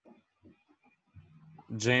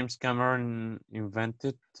 James Cameron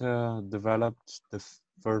invented, developed the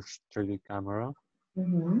first 3D camera.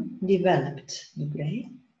 Developed. Добре.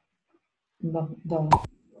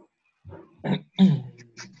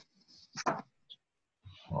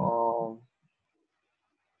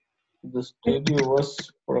 The studio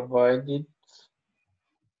was provided.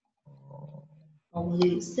 What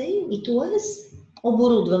did you say? It was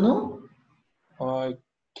оборудвано.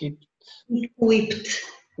 Equipped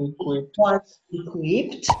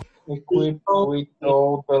with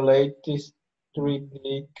all the latest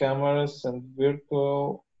 3D cameras and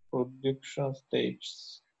virtual production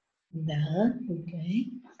stages. Да,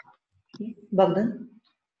 okay. Bogdan?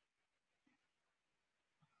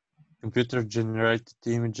 Computer-generated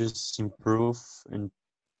images improve and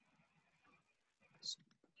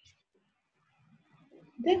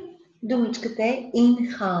Да, думичката е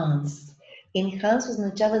enhance. Enhance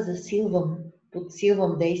означава засилвам,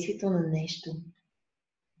 подсилвам действието на нещо.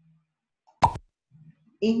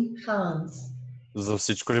 Enhance. За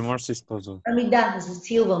всичко ли може да се използва? Ами да,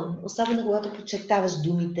 засилвам. Особено когато подчертаваш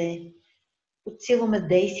думите. Подсилваме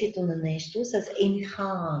действието на нещо с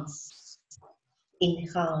enhance.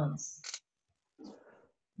 Enhance.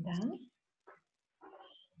 Да.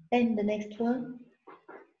 And the next one?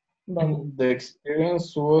 The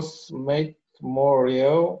experience was made more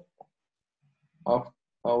real,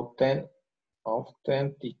 authentic,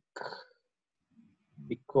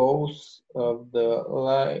 because of the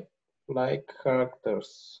like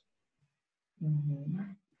characters.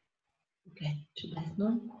 Okay, чудесно.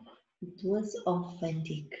 It was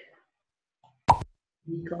authentic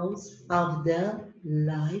because of the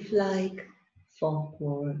lifelike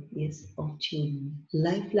folklore, yes, of children.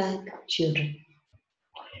 Lifelike children.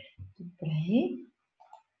 Добре.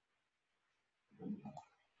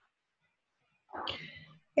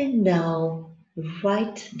 And now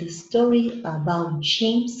write the story about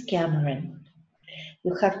James Cameron.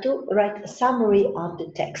 You have to write a summary of the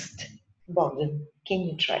text. Bogdan, can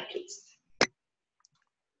you try, please?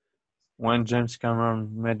 When James Cameron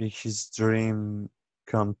made his dream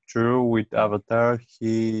come true with Avatar,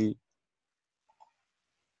 he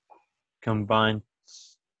combined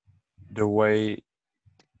the way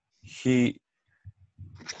he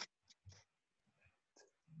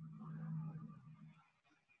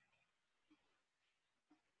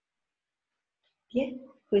Yeah,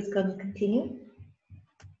 who is going to continue?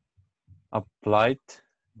 applied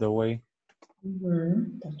the way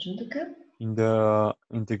Точно така. in the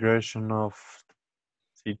integration of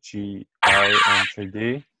CGI and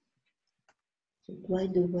 3D. Apply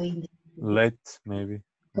the way Let maybe,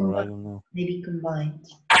 or I don't know. maybe combined.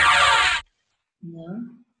 No?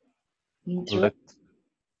 Intro. Let.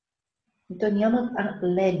 То няма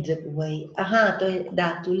led way. Аха, то е,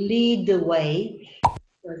 да, to lead the way.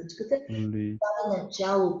 Това е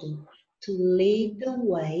началото. To lead the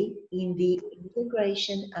way in the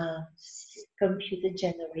integration of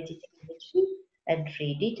computer-generated imagery and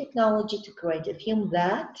 3D technology to create a film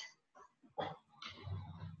that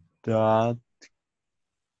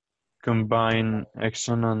combine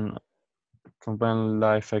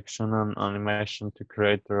live action and animation to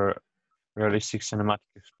create a realistic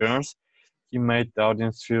cinematic experience. He made the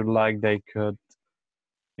audience feel like they could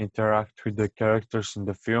interact with the characters in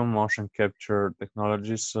the film. Motion capture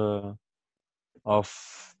technologies of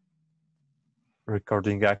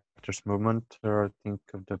recording actors' movement are a thing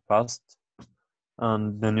of the past,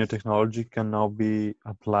 and the new technology can now be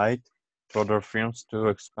applied to other films to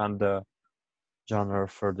expand the genre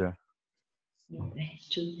further.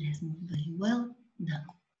 Very well done.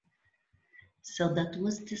 So that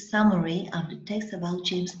was the summary of the text about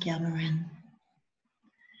James Cameron.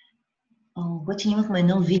 Обаче имахме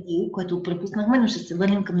едно видео, което пропуснахме, но ще се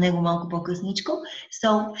върнем към него малко по-късничко.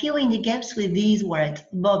 So, fill in the gaps with these words.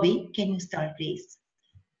 Bobby, can you start, please?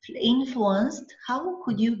 Influenced, how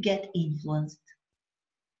could you get influenced?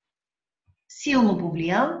 Силно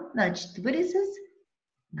повлиян, значи ще бъде с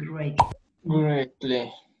great.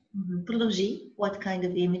 Greatly. Продължи. What kind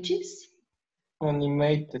of images?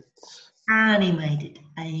 Animated. Animated.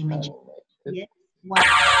 Images. Animated. Yes. What?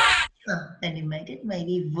 Animated,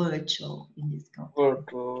 maybe virtual in this context.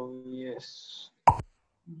 Virtual, yes.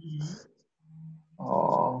 Yes.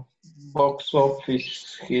 Box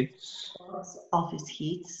office hits. Box office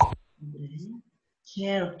hits.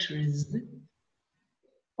 Characters.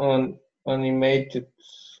 Animated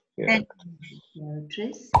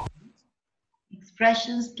Characters.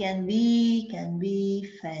 Expressions can be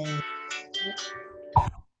fake.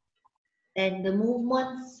 And the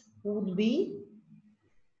movements would be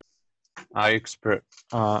Eye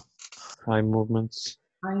movements.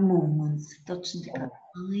 eye movements. Точно така.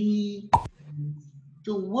 Eye movements.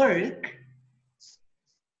 To work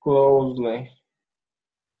closely.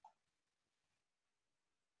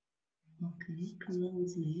 Okay,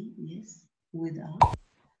 closely, yes. Without.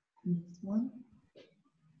 Next one.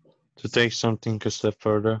 To take something a step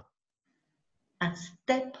further. A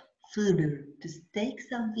step further. To take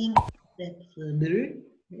something a step further.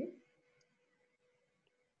 Okay.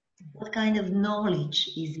 What kind of knowledge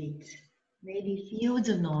is it? Maybe fields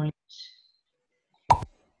of knowledge.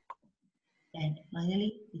 And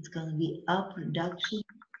finally, it's going to be a production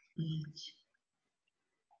stage.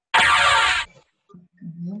 A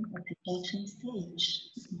production stage.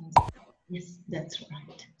 Yes, that's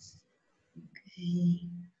right. Okay.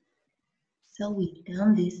 So we've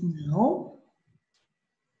done this now.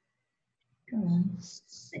 Come on.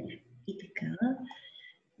 И така.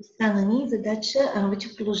 Остана ни задача,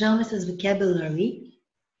 вече продължаваме с vocabulary,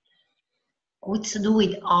 which to do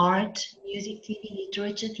with art, music, TV,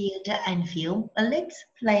 literature, theater, and film. Let's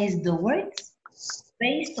place the words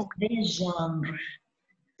based on their genre.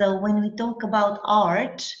 So when we talk about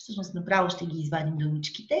art, всъщност направо ще ги извадим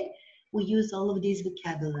думичките, we use all of this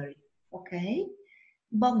vocabulary. Okay?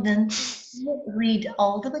 Bogdan, read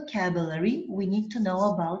all the vocabulary we need to know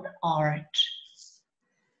about art.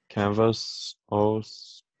 Canvas,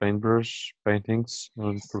 oils, paintbrush, paintings,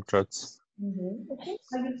 and portraits. Okay.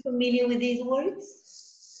 Are you familiar with these words?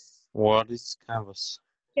 What is canvas?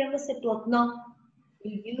 Canvas е платно.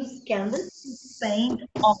 You use canvas to paint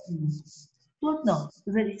on. Платно,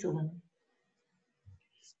 за рисуване.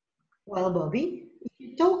 Well, Bobby, if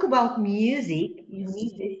you talk about music, you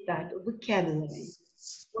need this type of vocabulary.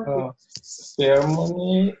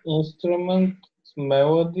 Ceremony, instrument,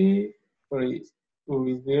 melody,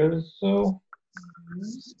 reversal,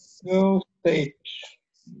 stage.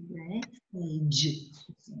 Stage.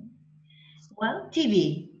 Well, TV.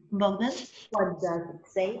 Bogdan, what does it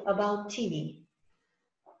say about TV?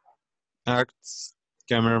 Acts,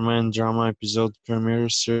 cameraman, drama, episode, premiere,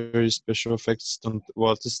 series, special effects, stunt.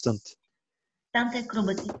 What is stunt? Stunt е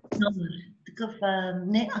акробатичен номер. Такъв,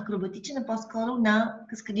 не акробатичен, а по-скоро на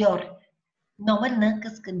каскадьор. Номер на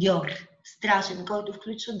каскадьор. Страшен, който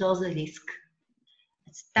включва доза риск.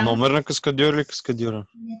 Номер на каскадьор или каскадьора?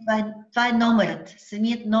 Това е номерът.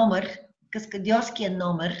 Самият номер, каскадьорският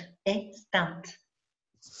номер е стант.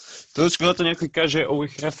 Тоест, когато някой каже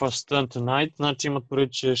we have a stunt tonight, значи имат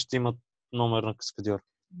предвид, че ще имат номер на каскадьор.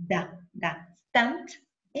 Да. Стант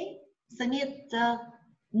е самият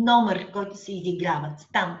номер, който се изиграва.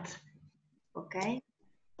 Стант. Окей?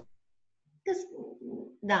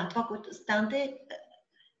 Да, това, което стант е,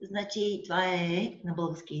 значи това е на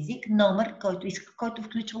български език, номер, който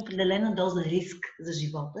включва определена доза риск за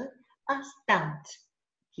живота, а стант.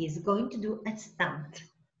 He is going to do a stunt.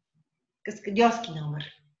 Каскадьорски номер.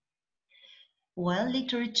 Well,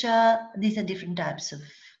 literature, these are different types of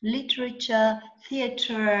literature,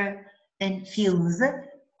 theater, and films.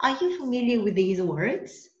 Are you familiar with these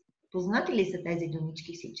words? Познати ли са тези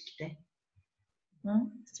думички всичките?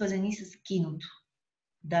 Свързани с киното.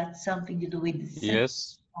 That's something to do with the cinema.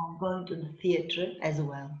 Yes. I'm going to the theater as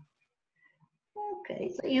well. Okay,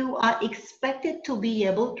 so you are expected to be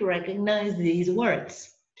able to recognize these words.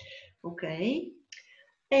 Okay,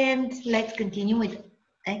 and let's continue with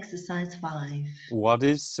exercise 5. What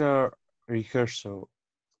is rehearsal?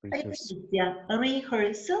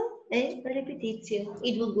 Rehearsal е репетиция.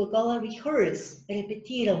 Идва от глагола rehearse,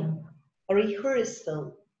 репетирам.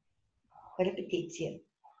 Rehearsal, репетиция.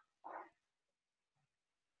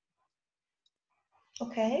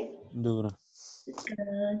 Окей. Добре.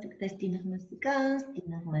 Така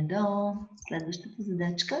стигнахме до следващата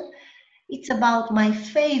задачка. It's about my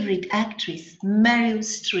favorite actress, Meryl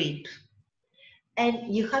Streep. And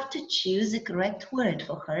you have to choose the correct word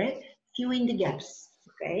for her, fill in the gaps,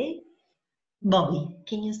 okay? Bobby,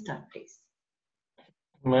 can you start, please?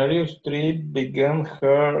 Meryl Streep began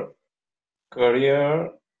her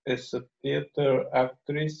career as a theater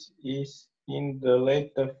actress in the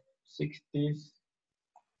late 60s.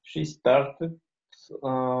 She started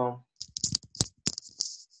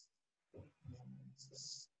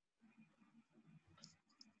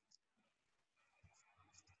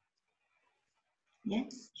Yeah,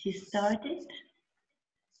 she started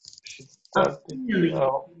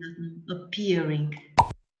appearing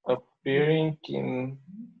in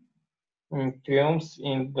films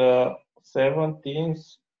in the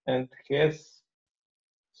 70s and has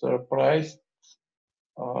surprised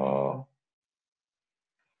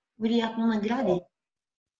Вероятно, награди.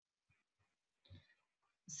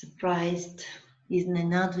 Surprised,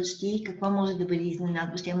 изненадващи. Какво може да бъде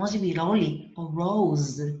изненадващи? Може би роли.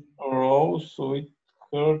 Rose. Rose with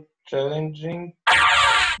her challenging.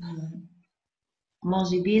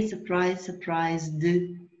 Може би surprised.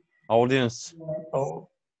 Audience.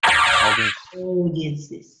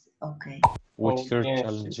 Audiences. Okay. With her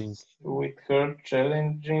challenging. With her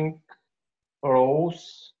challenging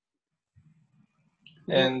roles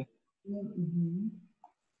and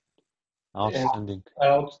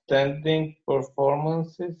outstanding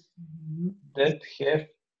performances that have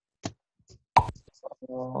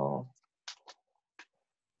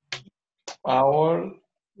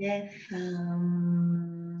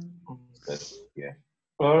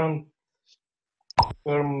earned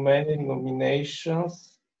many nominations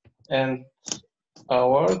and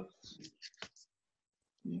awards.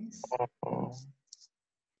 Yes.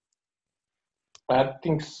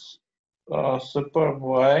 Acting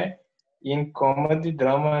superbly in comedy,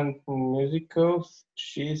 drama, and musicals.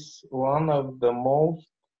 She's one of the most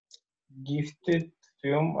gifted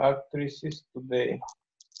film actresses today.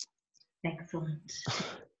 Excellent.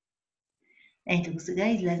 Ето сега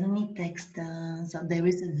излезе ми текста. So there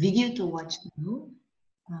is a video to watch now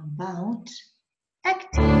about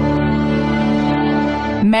acting.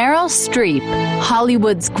 Meryl Streep,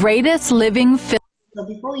 Hollywood's greatest living film. So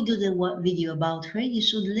before we do the video about her, you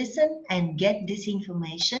should listen and get this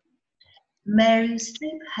information. Meryl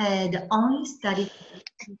Streep had only studied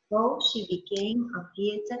before she became a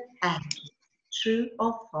theater actress. True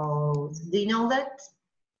or false? Do you know that?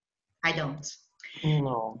 I don't.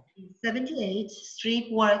 No. In 1978, Streep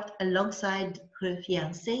worked alongside her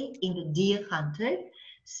fiancé in The Deer Hunter.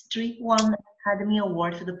 Streep won an Academy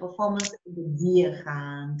Award for the performance in The Deer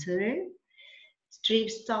Hunter. Streep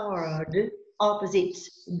starred opposite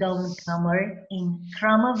Dom Kramer in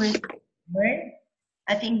Kramer vs. Kramer.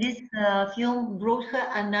 I think this film brought her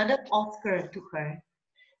another Oscar to her.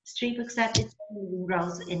 Streep accepted leading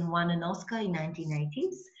roles and won an Oscar in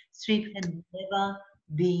 1980s. Streep had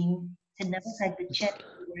never had the chance to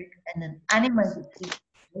work in an animated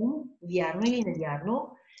film, Vярно или невярно,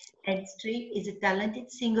 and Streep is a talented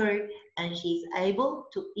singer and she is able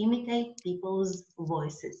to imitate people's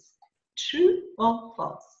voices. True or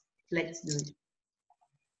false? Let's do it.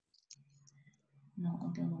 No, I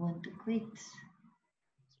don't want to quit.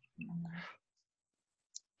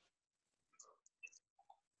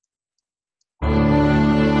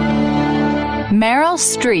 Meryl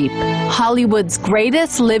Streep, Hollywood's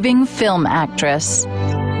greatest living film actress.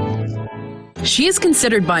 She is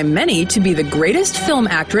considered by many to be the greatest film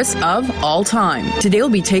actress of all time. Today we'll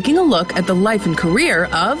be taking a look at the life and career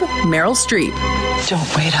of Meryl Streep.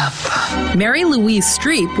 Don't wait up. Mary Louise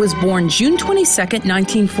Streep was born June 22,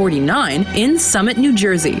 1949 in Summit, New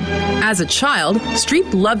Jersey. As a child,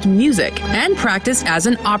 Streep loved music and practiced as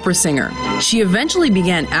an opera singer. She eventually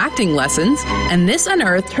began acting lessons, and this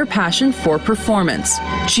unearthed her passion for performance.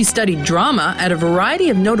 She studied drama at a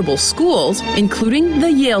variety of notable schools, including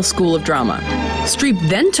the Yale School of Drama. Streep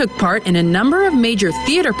then took part in a number of major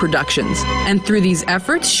theater productions, and through these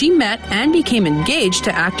efforts she met and became engaged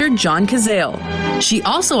to actor John Cazale. She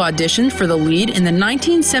also auditioned for the lead in the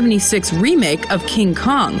 1976 remake of King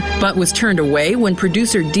Kong, but was turned away when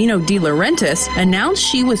producer Dino De Laurentiis announced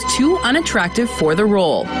she was too unattractive for the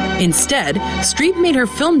role. Instead, Streep made her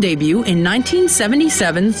film debut in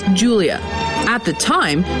 1977's Julia. At the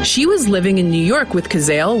time, she was living in New York with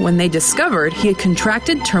Cazale when they discovered he had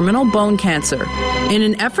contracted terminal bone cancer. In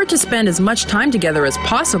an effort to spend as much time together as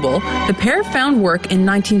possible, the pair found work in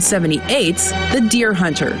 1978's The Deer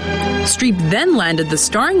Hunter. Streep then landed the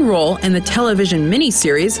starring role in the television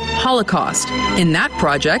miniseries Holocaust. In that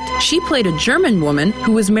project, she played a German woman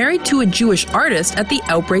who was married to a Jewish artist at the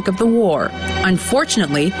outbreak of the war.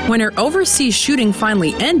 Unfortunately, when her overseas shooting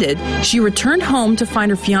finally ended, she returned home to find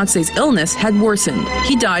her fiancé's illness had had worsened.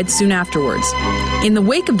 He died soon afterwards. In the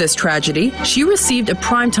wake of this tragedy, she received a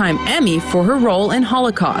Primetime Emmy for her role in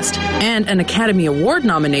Holocaust and an Academy Award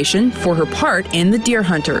nomination for her part in The Deer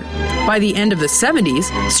Hunter. By the end of the 70s,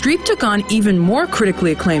 Streep took on even more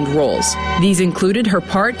critically acclaimed roles. These included her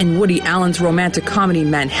part in Woody Allen's romantic comedy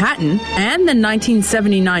Manhattan and the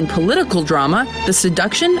 1979 political drama The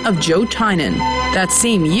Seduction of Joe Tynan. That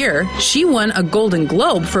same year, she won a Golden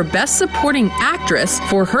Globe for Best Supporting Actress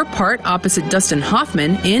for her part opposite Dustin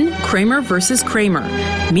Hoffman in Kramer vs. Kramer.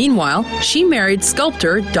 Meanwhile, she married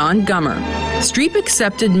sculptor Don Gummer. Streep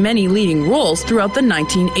accepted many leading roles throughout the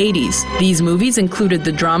 1980s. These movies included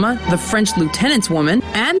the drama The French Lieutenant's Woman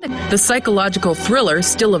and the psychological thriller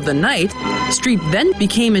Still of the Night. Streep then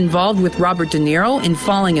became involved with Robert De Niro in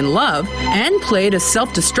Falling in Love and played a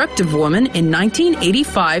self-destructive woman in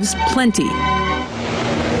 1985's Plenty.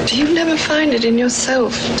 Do you never find it in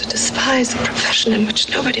yourself to despise a profession in which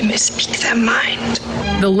nobody may speak their mind?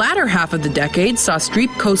 The latter half of the decade saw Streep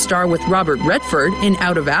co-star with Robert Redford in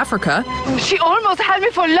Out of Africa. She almost had me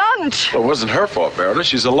for lunch. Well, it wasn't her fault, Meredith.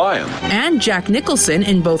 She's a lion. And Jack Nicholson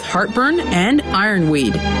in both Heartburn and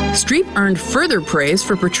Ironweed. Streep earned further praise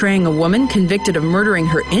for portraying a woman convicted of murdering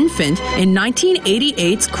her infant in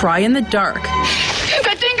 1988's Cry in the Dark.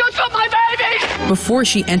 The dingoes got my baby! Before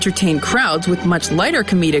she entertained crowds with much lighter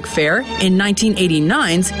comedic fare in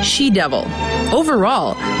 1989's She-Devil.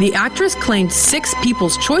 Overall, the actress claimed 6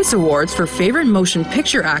 People's Choice Awards for Favorite Motion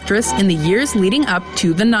Picture Actress in the years leading up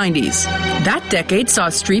to the 90s. That decade saw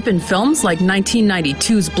Streep in films like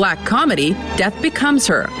 1992's black comedy Death Becomes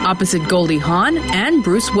Her, opposite Goldie Hawn and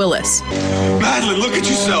Bruce Willis. Madeline, look at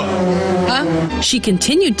yourself! Huh? She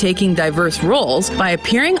continued taking diverse roles by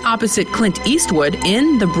appearing opposite Clint Eastwood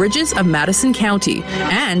in The Bridges of Madison County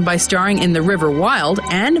and by starring in The River Wild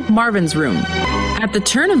and Marvin's Room. At the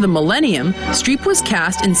turn of the millennium, Streep was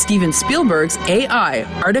cast in Steven Spielberg's AI,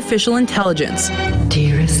 Artificial Intelligence.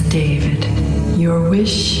 Dearest David, your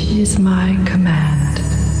wish is my command.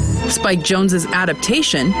 Spike Jonze's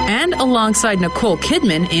adaptation, and alongside Nicole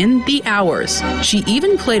Kidman in The Hours. She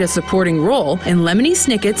even played a supporting role in Lemony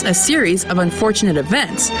Snicket's A Series of Unfortunate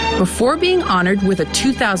Events before being honored with a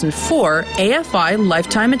 2004 AFI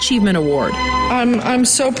Lifetime Achievement Award. I'm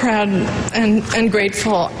so proud and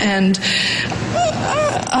grateful, and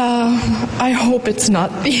I hope it's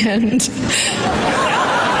not the end.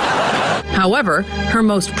 However, her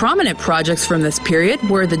most prominent projects from this period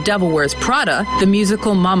were The Devil Wears Prada, the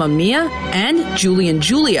musical Mamma Mia, and Julie and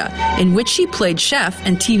Julia, in which she played chef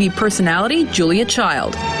and TV personality Julia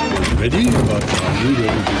Child. Ready?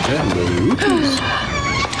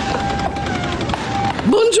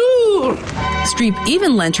 Bonjour! Streep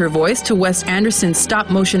even lent her voice to Wes Anderson's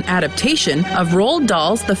stop-motion adaptation of Roald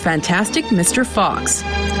Dahl's The Fantastic Mr. Fox.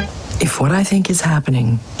 If what I think is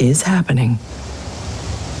happening,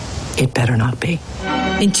 it better not be.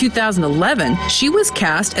 In 2011, she was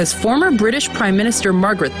cast as former British Prime Minister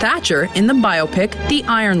Margaret Thatcher in the biopic The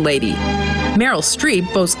Iron Lady. Meryl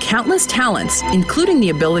Streep boasts countless talents, including the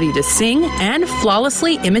ability to sing and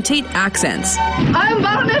flawlessly imitate accents. I'm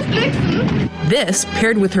Baroness Blixen! This,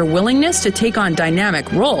 paired with her willingness to take on dynamic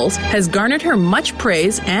roles, has garnered her much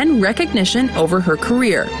praise and recognition over her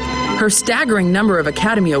career. Her staggering number of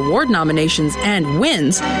Academy Award nominations and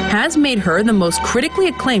wins has made her the most critically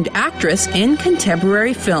acclaimed actress in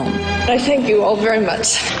contemporary film. I thank you all very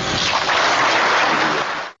much.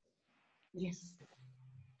 Yes,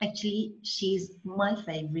 actually, she's my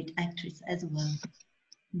favorite actress as well.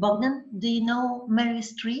 Bogdan, do you know Meryl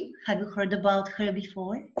Streep? Have you heard about her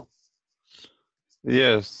before?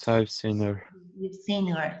 Yes, I've seen her. You've seen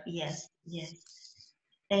her, yes, yes.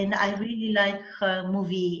 And I really like her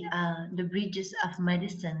movie, The Bridges of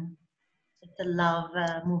Madison. It's a love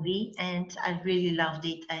movie, and I really loved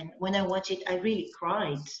it. And when I watched it, I really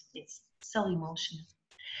cried. It's so emotional.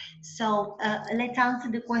 So let's answer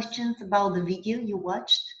the questions about the video you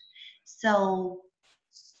watched. So,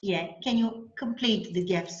 yeah, can you complete the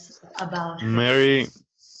gaps about her? Mary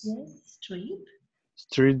Yes, Streep.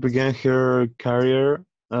 Streep began her career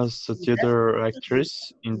as a theater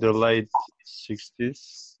actress in the late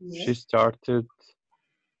 60s. Yes. She started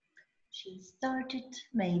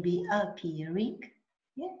Maybe appearing.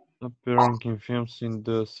 Yeah. appearing in films in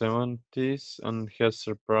the 70s and has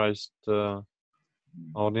surprised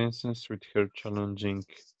audiences with her challenging,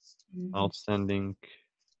 outstanding,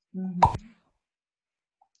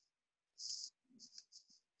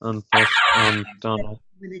 and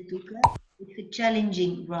With her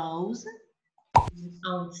challenging roles,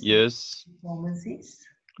 yes, performances.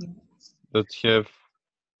 that have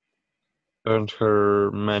earned her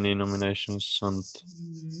many nominations and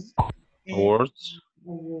awards.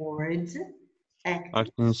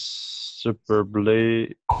 Acting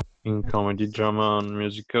superbly in comedy, drama, and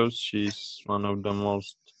musicals, she is one of the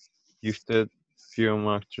most gifted film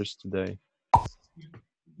actors today.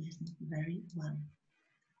 Yes, very well.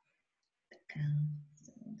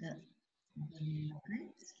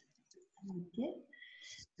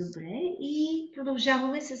 Добре, и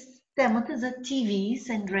продължаваме с темата за TVs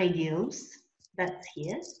and radios. That's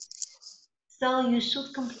here. So you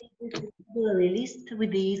should complete the vocabulary list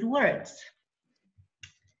with these words.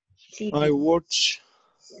 TV. I watch.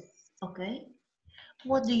 Yes. Okay.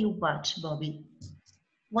 What do you watch, Bobby?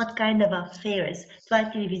 What kind of affairs? Това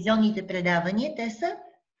е телевизионните предавания. Те са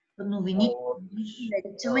новини.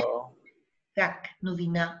 Как?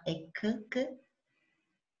 Новина е к.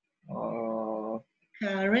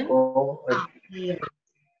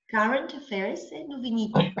 Current affairs е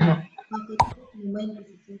новините.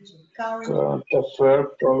 Current affair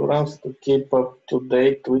programs to keep up to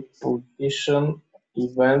date with politician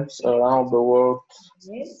events around the world.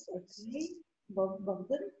 Yes, okay.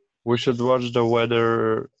 Bogdan? We should watch the weather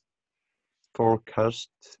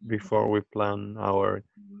forecast before we plan our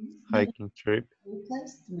hiking trip.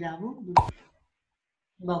 Forecast, bravo.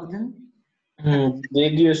 Bogdan?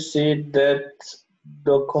 Did you see that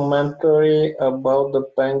documentary about the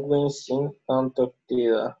penguins in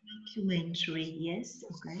Antarctica? Documentary, yes,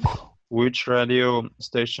 okay. Which radio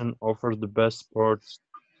station offers the best sports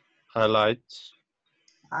highlights?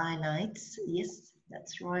 Highlights, yes,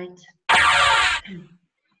 that's right.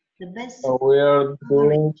 The best. We are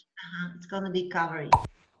doing. It's gonna be covered.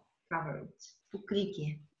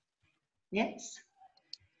 Покрытие. Yes.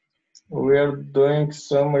 We are doing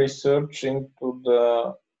some research into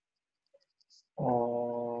the.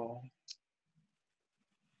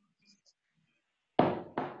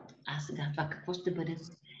 Сега това какво ще бъде?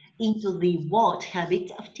 Into the what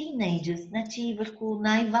habits of teenagers. Значи върху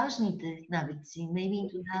най-важните навици. Maybe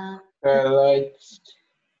into the highlights.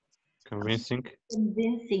 Convincing.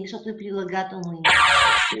 Convincing, защото е прилагателно.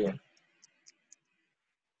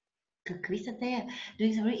 Какви са те?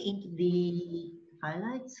 Doing some into the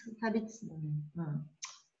highlights habits.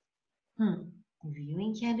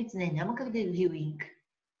 Viewing habits? Не, няма как да е viewing.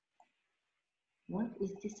 What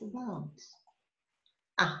is this about?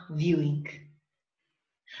 Viewing.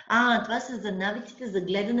 Това са за навиците за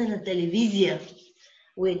гледане на телевизия.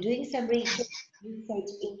 We're doing some research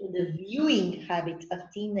into the viewing habits of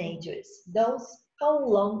teenagers. Those how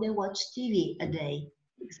long they watch TV a day,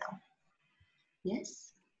 for example. Yes?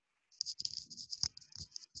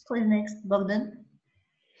 Who's next, Bogdan?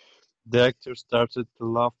 The actor started to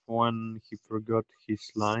laugh when he forgot his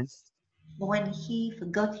lines. When he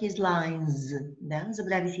forgot his lines. Да,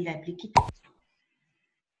 забрави си репликите.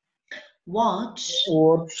 Watch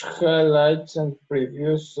highlights and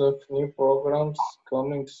previews of new programs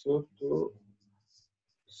coming soon to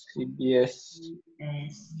CBS.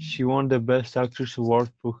 Yes. She won the Best Actress Award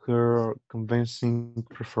for her convincing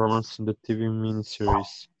performance in the TV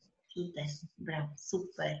miniseries. Чудесно, браво,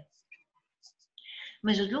 супер.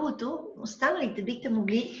 Между другото, останалите бихте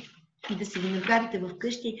могли и да си ги направите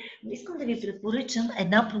вкъщи. Искам да ви препоръчам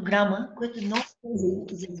една програма, която е много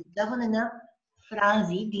за задаване на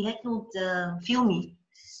фрази директно от филми.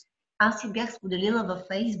 Аз си бях споделила във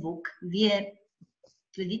Фейсбук. Вие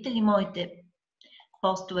следите ли моите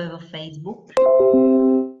постове във Фейсбук?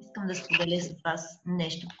 Искам да споделя с вас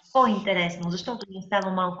нещо по-интересно, защото ми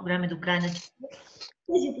става малко време до края на часа.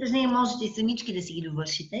 Тези упражнения можете и самички да си ги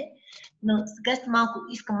довършите, но сега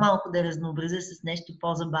искам малко да разнообразя с нещо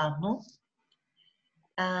по-забавно.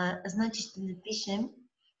 Значи ще напишем,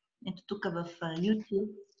 ето тук в YouTube,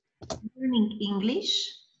 Learning English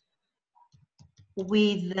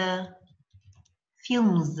with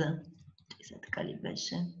films. Сега така ли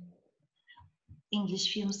беше?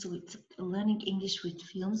 Learning English with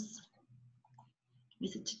films.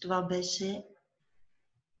 Мисля, че това беше...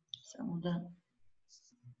 Само да...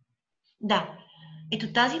 Да.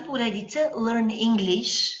 Ето тази поредица Learn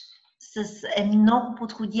English е много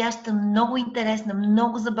подходяща, много интересна,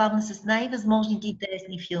 много забавна, с най-възможните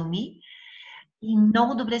интересни филми. И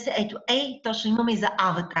много добре се... Ето, точно имаме и за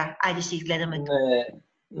Аватар. Айде ще изгледаме. Не,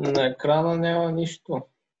 на екрана няма нищо.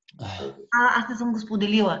 Аз не съм го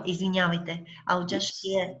споделила, извинявайте. I'll just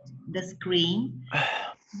share the screen.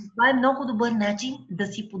 Това е много добър начин да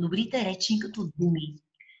си подобрите речникът от думи.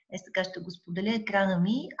 Така ще го споделя екрана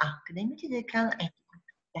ми. Къде имате да екрана? Ето.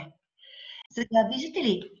 Да. Сега виждате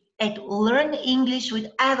ли? Ето, Learn English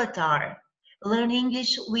with Avatar. Learn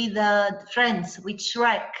English with Friends, with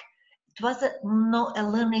Shrek. Това са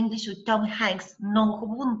Learn English with Tom Hanks. Много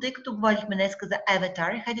хубаво, но тъй като говорихме днеска за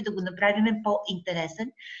Avatar, хайде да го направим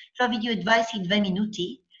по-интересен. Това видео е 22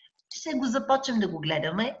 минути. Ще го започнем да го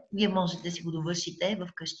гледаме. Вие можете да си го довършите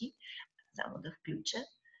вкъщи. Само да включа.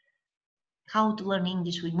 How to learn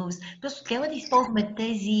English with movies. Просто трябва да използваме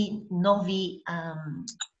тези нови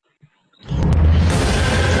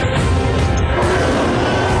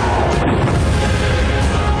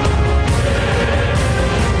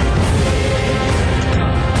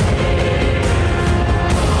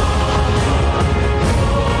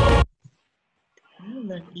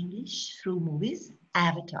learn English through movies.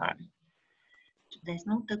 Avatar.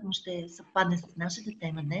 Чудесно, тъкмо ще съвпадне с нашата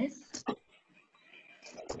тема днес.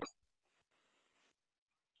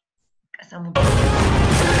 Само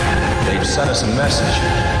They've sent us a message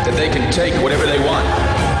that they can take whatever they want.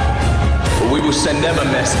 But we will send them a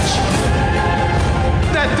message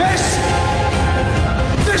that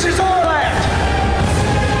this is our land.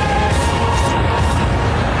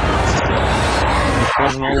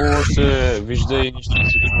 Много се вижда и нищо не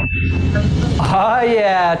се чува. Ah,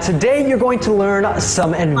 yeah. Today you're going to learn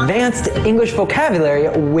some advanced English vocabulary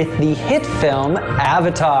with the hit film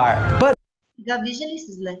Avatar. But сега вижда ли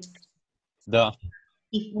се зле? Да.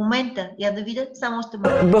 И в момента, я да видя, само още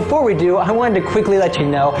малко. before we do, I wanted to quickly let you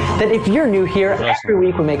know that if you're new here, every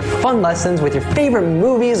week we make fun lessons with your favorite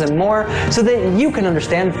movies and more so that you can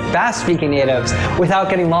understand fast-speaking natives without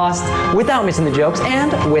getting lost, without missing the jokes, and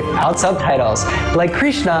without subtitles. Like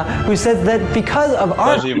Krishna, who says that because of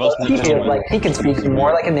our he feels like he can speak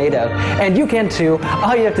more like a native. And you can too.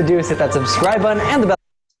 All you have to do is hit that subscribe button and the bell.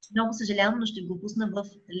 Много съжалявам, но ще го пусна в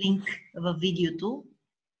линк в видеото.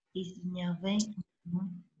 Извинявай.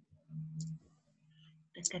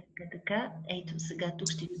 Така. Ето сега тук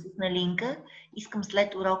ще ви пусна линка. Искам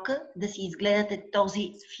след урока да си изгледате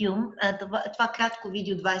този филм. Това кратко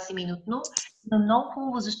видео 20-минутно, но много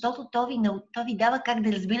хубаво, защото то ви дава как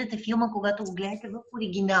да разбирате филма, когато го гледате в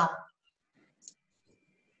оригинал.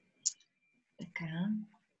 Така.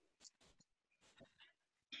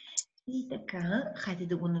 И така, хайде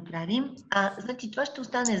да го направим. Значи това ще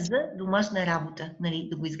остане за домашна работа, нали,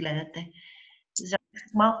 да го изгледате.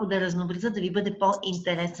 Малко да разнообразя, да ви бъде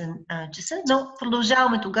по-интересен часа, но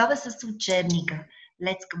продължаваме тогава с учебника.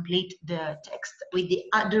 Let's complete the text with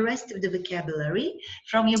the rest of the vocabulary.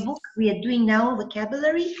 From your book, we are doing now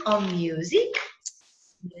vocabulary on music,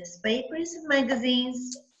 newspapers and magazines,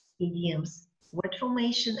 idioms, word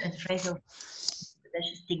formation and phrasal. Къде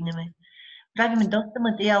ще стигнем? Правиме доста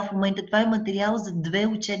материал в момента. Това е материал за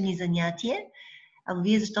 2 учебни занятия, а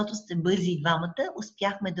вие, защото сте бързи двамата,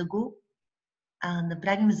 успяхме да го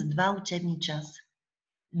направим за 2 учебни часа.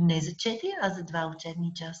 Не за 4, а за 2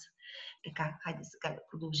 учебни часа. Така, хайде сега да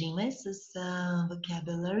продължиме с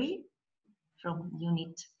vocabulary from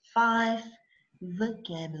unit 5.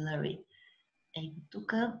 Vocabulary. Ето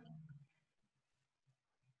тук.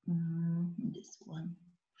 This one.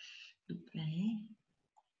 Добре.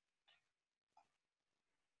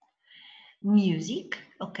 Music.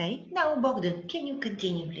 Okay. Now, Bogdan, can you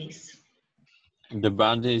continue, please? The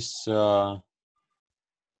band is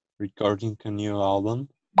recording a new album.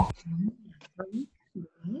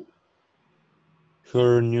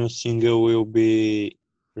 Her new single will be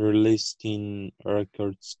released in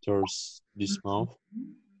record stores this month.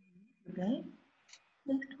 Okay.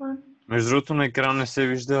 Next one. Между другото, на екран не се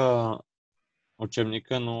вижда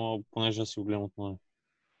учебника, но понеже си го гледам отново.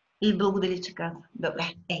 И благодаря, че каза.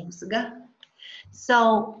 Добре, ето сега. So,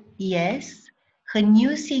 yes, her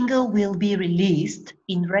new single will be released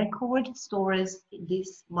in record stores this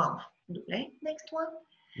month. Добре, next one.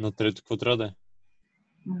 На трето, какво трябва да е?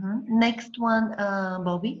 Next one,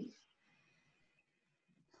 Bobby.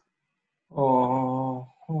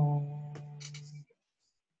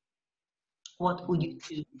 What would you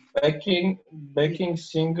do? Backing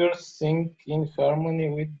singers sing in harmony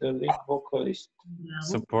with the lead vocalist.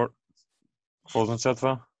 Support. Какво означава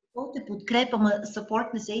това? Support е подкрепа, но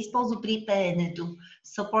support не се използва при пеенето.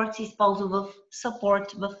 Support се използва в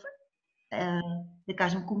support, да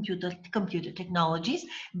кажем, computer technologies,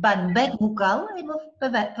 back vocal е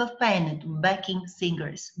в пеенето. Backing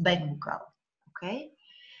singers, back vocal. Okay?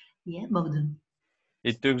 Yeah, Bogdan.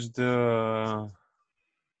 It took the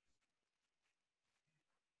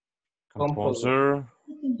composer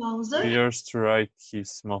years to write his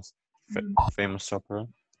most famous opera.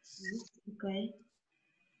 Okay.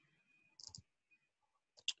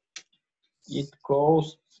 It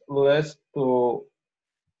costs less to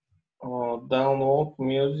download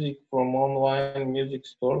music from online music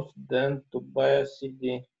stores than to buy a CD.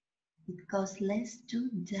 It costs less to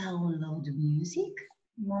download music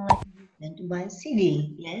than to buy a CD.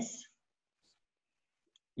 Yes.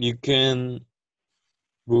 You can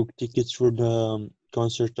book tickets for the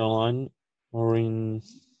concert online or in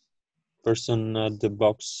Person at the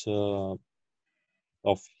box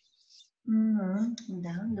office.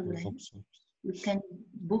 Да, добре. Box office. You can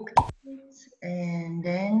book it and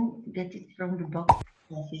then get it from the box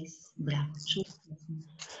office. Браво, чудесно.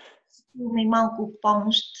 Имаме малко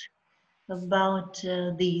помощ about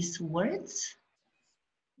these words.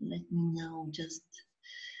 Let me now just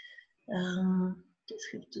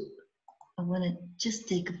have to, I want to just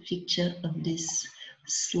take a picture of this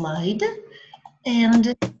slide and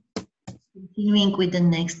continuing with the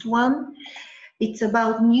next one. It's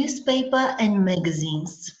about newspaper and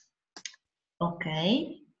magazines. Okay,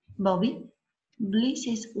 Bobby, Bliss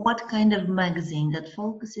is what kind of magazine that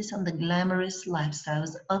focuses on the glamorous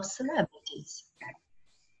lifestyles of celebrities?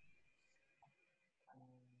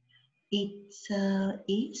 It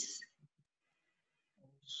is.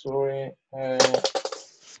 Sorry.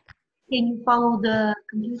 Can you follow the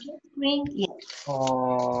computer screen? Yes.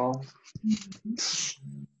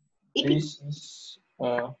 This is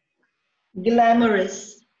glamorous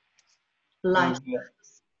lifestyles.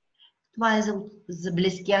 Това е за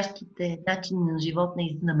блестящите начини на живот на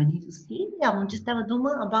знаменитости. Явно, че става дума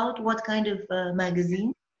about what kind of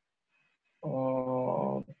magazine?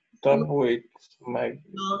 Tabloid magazine.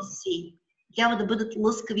 Glossy. Трябва да бъдат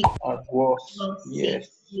лъскави. Glossy. Yes.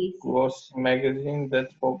 Glossy magazine that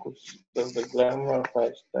focuses on the glamour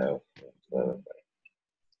lifestyle.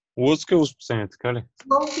 Лъскаво спасение, така ли?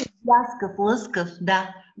 Лъскав,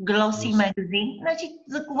 да. Glossy magazine. Значи,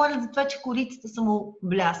 говорят за това, че кориците са му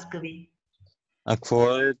бляскави. А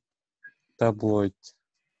какво е таблоид?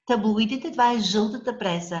 Таблоидите, това е жълтата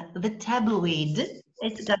преса. The tabloid.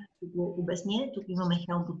 Сега ще го обясня. Тук имаме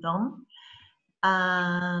хел бутон.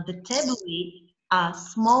 The tabloid are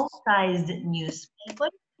small-sized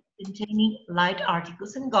newspapers containing light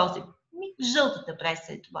articles and gossip. Жълтата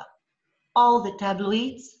преса е това. All the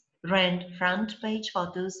tabloids rent front page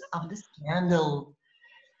photos of the scandal.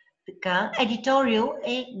 Така, editorial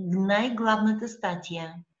е най-главната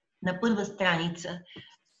статия на първа страница.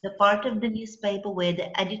 The part of the newspaper where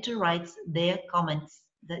the editor writes their comments.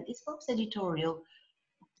 That is called editorial.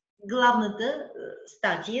 Главната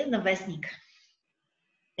статия на вестника.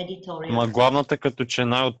 Editorial. Ама главната като че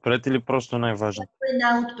най-отпред или просто най-важната? Когато е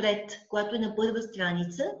най-отпред, когато е на първа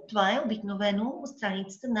страница, това е обикновено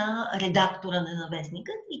страницата на редактора на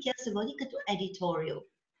вестника и тя се води като editorial.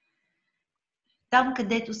 Там,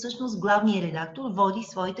 където всъщност главният редактор води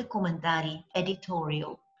своите коментари.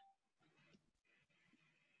 Editorial.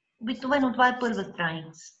 Обикновено това е първа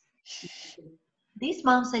страница. This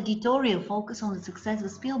month's editorial focused on the success of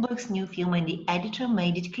Spielberg's new film and the editor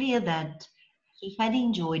made it clear that he had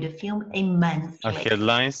enjoyed the film immensely. А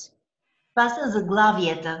headlines? Това са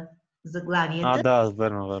заглавията. Да,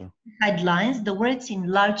 верно. Headlines, the words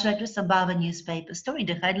in large letters above a newspaper story.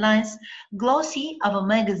 The headlines, glossy of a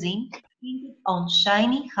magazine printed on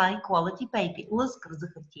shiny, high-quality paper. Лъскав за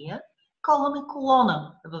хартия. Column е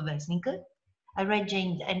колона във вестника. I read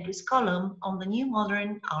James Andrews' column on the new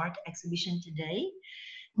modern art exhibition today.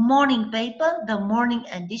 Morning paper, the morning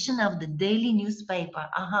edition of the daily newspaper.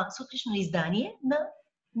 Сутрешно издание на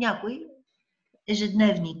някой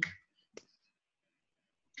ежедневник.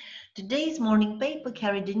 Today's morning paper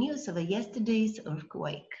carried the news of a yesterday's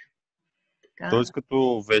earthquake. Тоест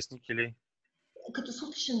като вестник или? Като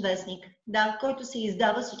сутрешен вестник, да, който се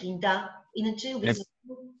издава сутринта. Иначе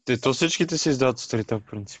то всичките се издават сутринта, в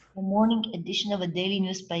принцип. The morning edition of a daily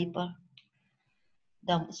newspaper.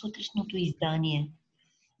 Да, сутрешното издание.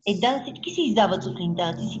 Да, всички се издават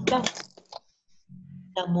сутринта. Ти си прав.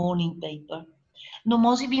 The morning paper. Но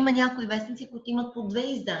може би има някои вестници, които имат по две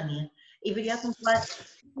издания. И вероятно това е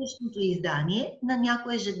сутрешното издание на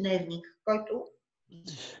някой ежедневник, който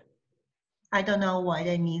I don't know why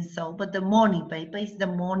they mean so, but the morning paper is the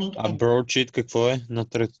morning. А broadsheet какво е на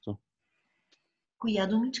третото? Коя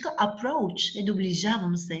думичка? Approach.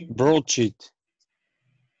 Доближавам се. Broadsheet.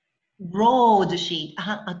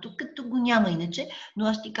 Broadsheet. Тук го няма иначе, но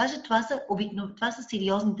аз ще ти кажа, това са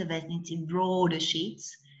сериозните вестници. Broadsheets.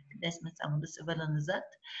 Къде сме? Само да се върна назад.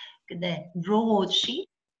 Къде? Broadsheet.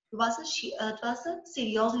 Това са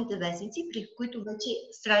сериозните вестници, при които вече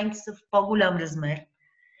страници са в по-голям размер.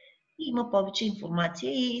 И има повече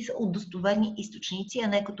информация и от достоверни източници, а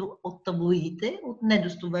не като от таблоидите, от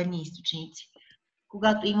недостоверни източници.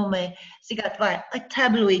 Когато имаме, сега това е a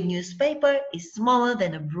tabloid newspaper is smaller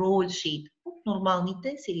than a broadsheet. От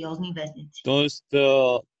нормалните сериозни вестници. Тоест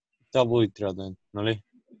таблоид трябва да е, нали?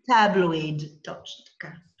 Tabloid, точно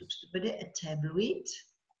така. Тук ще бъде a tabloid.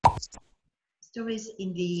 Stories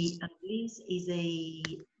in the Angeles is a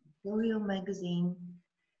editorial magazine.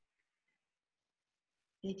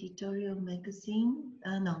 editorial magazine,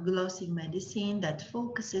 no, glossy medicine that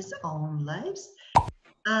focuses on lives.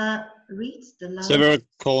 Reads the last... Several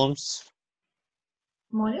columns.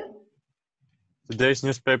 Моля? Today's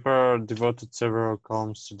newspaper devoted several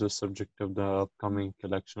columns to the subject of the upcoming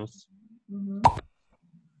elections.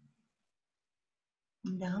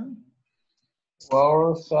 Да.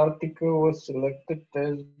 Laura's article was selected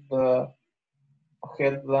as the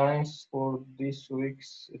headlines for this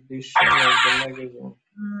week's edition of the magazine.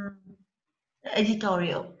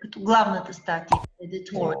 Editorial, като главната статия.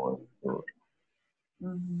 Editorial.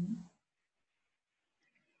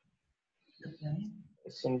 Okay.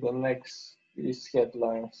 It's in the next is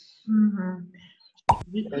headlines.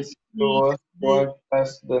 As he was going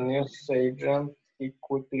past the news agent, he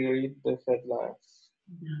quickly read the headlines.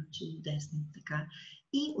 Да, чудесно, така.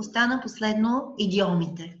 И остана последно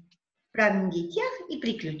идиомите. Правим ги тях и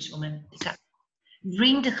приключваме. Така.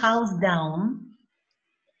 Bring the house down.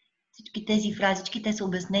 Всички тези фразички, те са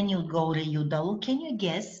обяснени отгоре и отдолу. Can you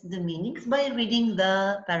guess the meanings by reading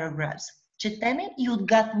the paragraphs? Четеме и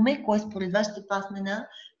отгатваме кое според вас ще пасне на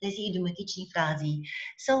тези идиоматични фрази.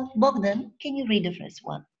 So, Bogdan, can you read the first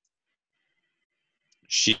one?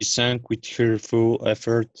 She sang with her full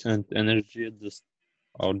effort and energy at the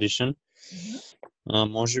audition.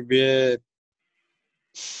 Може би е...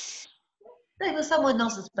 Да, има само едно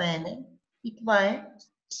с пеене. И това е...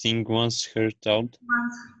 Sing one's heart out.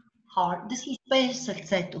 One's heart. Да си изпееш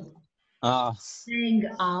сърцето.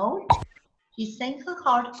 Sang out. He sang her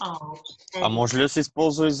heart out. А може ли да се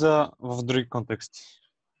използва и в други контексти?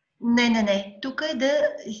 Не. Тук е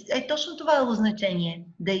да... Е точно това е значение.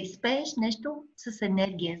 Да изпееш нещо с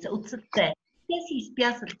енергия, от сърце. Тя си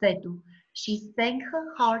изпя сърцето. She sang her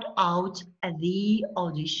heart out at the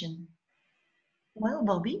audition. Well,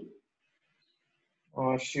 Bobby?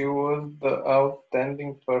 She was the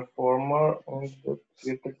outstanding performer in the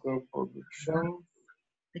critical production.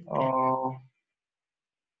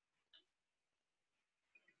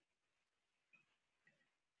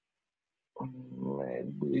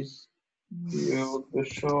 Maybe still the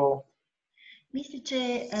show. Мисля,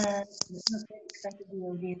 че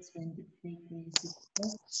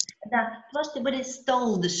да, това ще бъде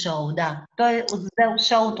stole the show, да. Той е взел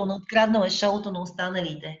шоуто, откраднал е шоуто на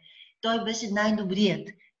останалите. Той беше най-добрият.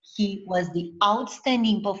 He was the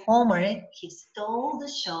outstanding performer. He stole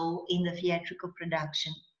the show in the theatrical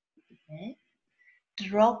production. Okay. The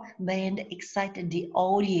rock band excited the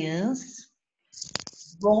audience,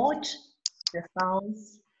 brought the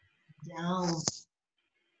house down.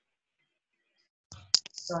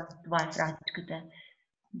 Това е фразичката.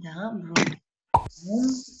 Да, brought down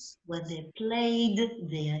when they played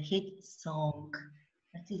their hit song.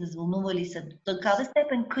 Развълнували са до такава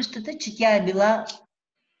степен къщата, че тя е била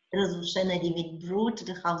разрушена един вид. Brought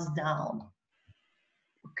the house down.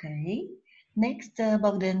 Okay. Next,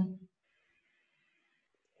 Bogdan.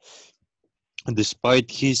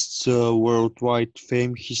 Despite his worldwide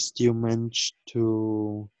fame, he still managed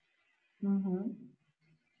to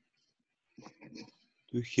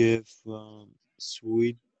have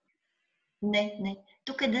sweet. Не.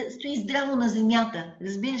 Тук е да стои здраво на земята.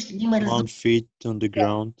 Разбираш ли, да има One feet on the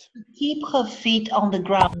ground. Keep her feet on the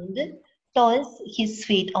ground. Тоест, his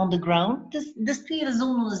feet on the ground. Да стои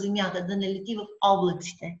разумно на земята, да не лети в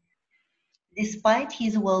облаците. Despite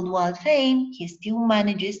his worldwide fame, he still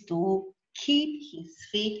manages to keep his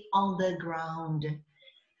feet on the ground.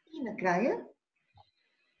 И накрая...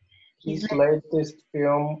 His latest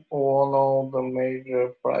film won all the major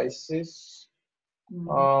prizes.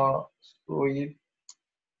 Sweep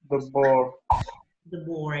the board. The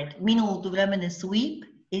board. Миналото време на sweep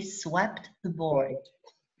is swept the board.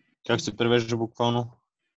 Как се превежда буквално?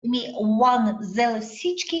 One взел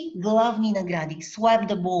всички главни награди. Swept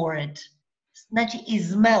the board. Значи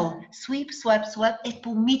измел. Sweep, swept е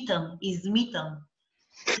помитан, измитан.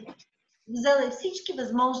 Взел всички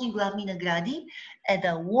възможни главни награди at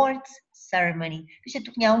the awards ceremony. Вижте,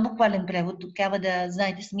 тук нямам буквален превод, тук трябва да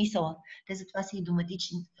знаете смисъла. Те затова са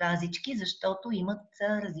идиоматични фразички, защото имат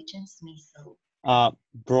различен смисъл.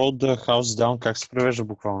 Brought the house down, как се превежда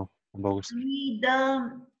буквално на български?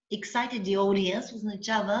 Да excited the audience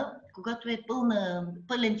означава, когато е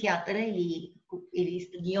пълен театър или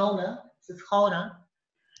стадиона с хора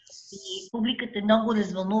и публиката е много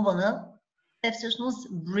развълнувана, те всъщност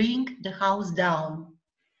bring the house down.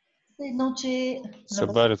 Едно, че...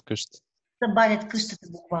 Събарят къщата. Събарят къщата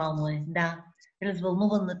буквално е, да.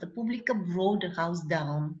 Развълнуваната публика brought the house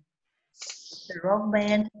down. The rock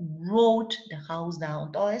band brought the house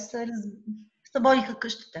down. Тоест, събориха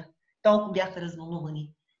къщата. Толкова бяха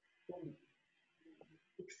развълнувани.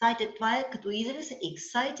 Excited, това е като израз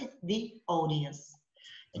excited the audience.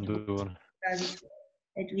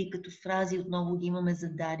 Ето ви като фрази отново ги имаме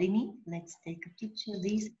зададени. Let's take a picture of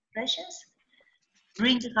these expressions.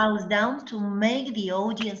 Bring the house down to make the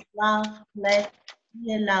audience laugh, clap,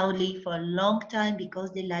 cheer loudly for a long time because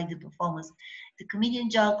they like the performance. The comedian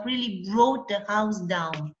joke really brought the house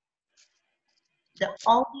down. The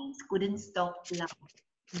audience couldn't stop laughing.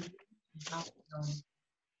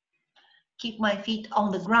 Keep my feet on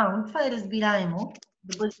the ground. Това е разбираемо.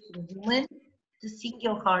 Да бъдеш разумен. To sing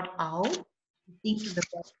your heart out. To sing to the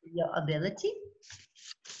best of your ability.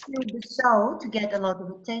 Build the show to get a lot of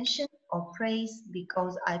attention or praise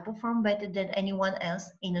because I perform better than anyone else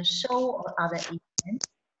in a show or other event.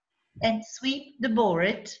 And sweep the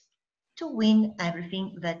board to win everything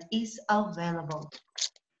that is available.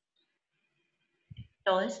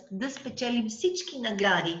 Тоест да спечелим всички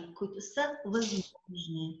награди, които са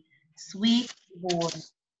възможни. Sweep the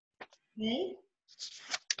board. Okay?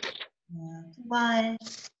 Това е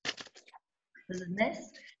за днес.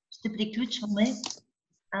 Ще приключваме.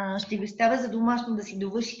 Ще ви оставя за домашно да си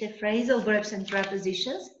довършите phrasal verbs and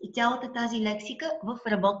prepositions и цялата тази лексика в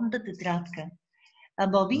работната тетрадка.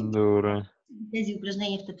 Боби? Добре. Тези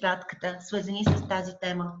упражнения в тетрадката, свързани с тази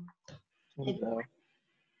тема.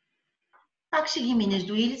 Как ще ги минеш?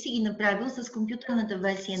 Дори ли си ги направил с компютърната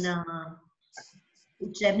версия на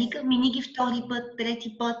учебника? Мини ги втори път,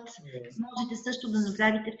 трети път. Можете също да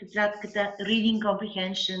направите в тетрадката Reading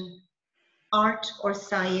Comprehension, Art or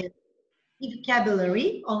Science и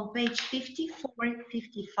Vocabulary on page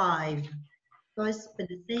 54-55. Тоест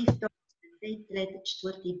 52, 53,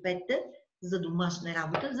 4 и 5 за домашна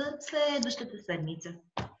работа за следващата седмица.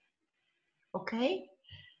 Okay?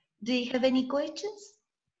 Do you have any questions?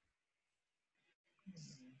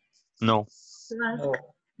 No.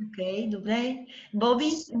 Окей, добре.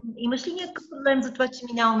 Боби, имаш ли някакъв проблем за това, че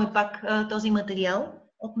минаваме пак този материал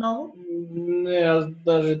отново? Не, аз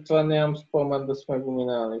даже това нямам спомен да сме го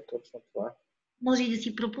минали точно това. Може и да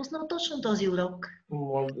си пропуснал точно този урок.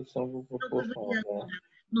 Може да съм го пропуснал. Да.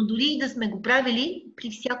 Но дори и да сме го правили,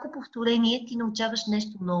 при всяко повторение ти научаваш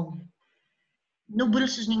нещо ново. Не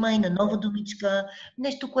обръщаш внимание на нова думичка,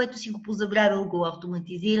 нещо, което си го позабравил, го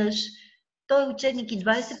автоматизираш. Той учебник и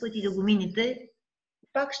 20 пъти да го минете,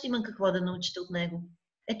 пак ще има какво да научите от него.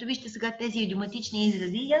 Ето вижте сега тези идиоматични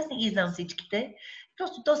изрази, аз не ги знам всичките,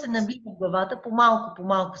 просто то се набива в главата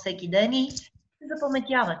по-малко всеки ден и се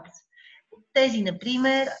запаметяват. Тези,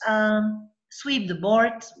 например, sweep the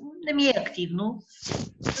board, не ми е активно,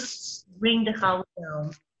 bring the house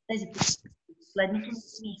down. Тези последното не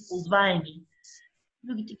са ми използваеми.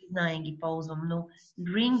 Другите ги знаем, ги ползвам, но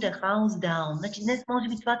bring the house down. Значи днес може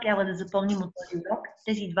би това трябва да запомним от този урок,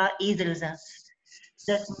 тези два израза.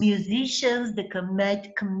 The musicians, the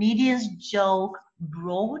comedian's joke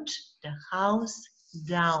brought the house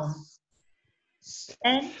down.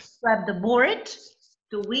 And grab the board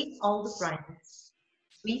to win all the prizes.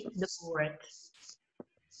 Sweep the board.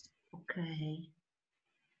 Okay.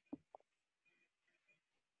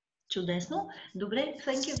 Чудесно. Добре,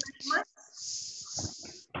 thank you very much.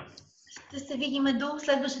 Ще се видим до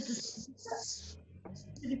следващата седмица.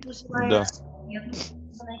 Ще ви пожелая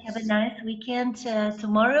have a nice weekend.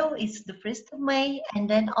 Tomorrow is the 1st of May, and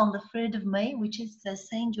then on the 3rd of May, which is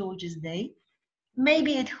St. George's Day,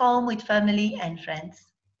 maybe at home with family and friends.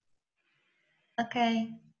 Okay,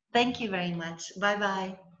 thank you very much.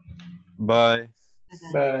 Bye-bye. Bye.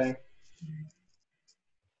 Bye.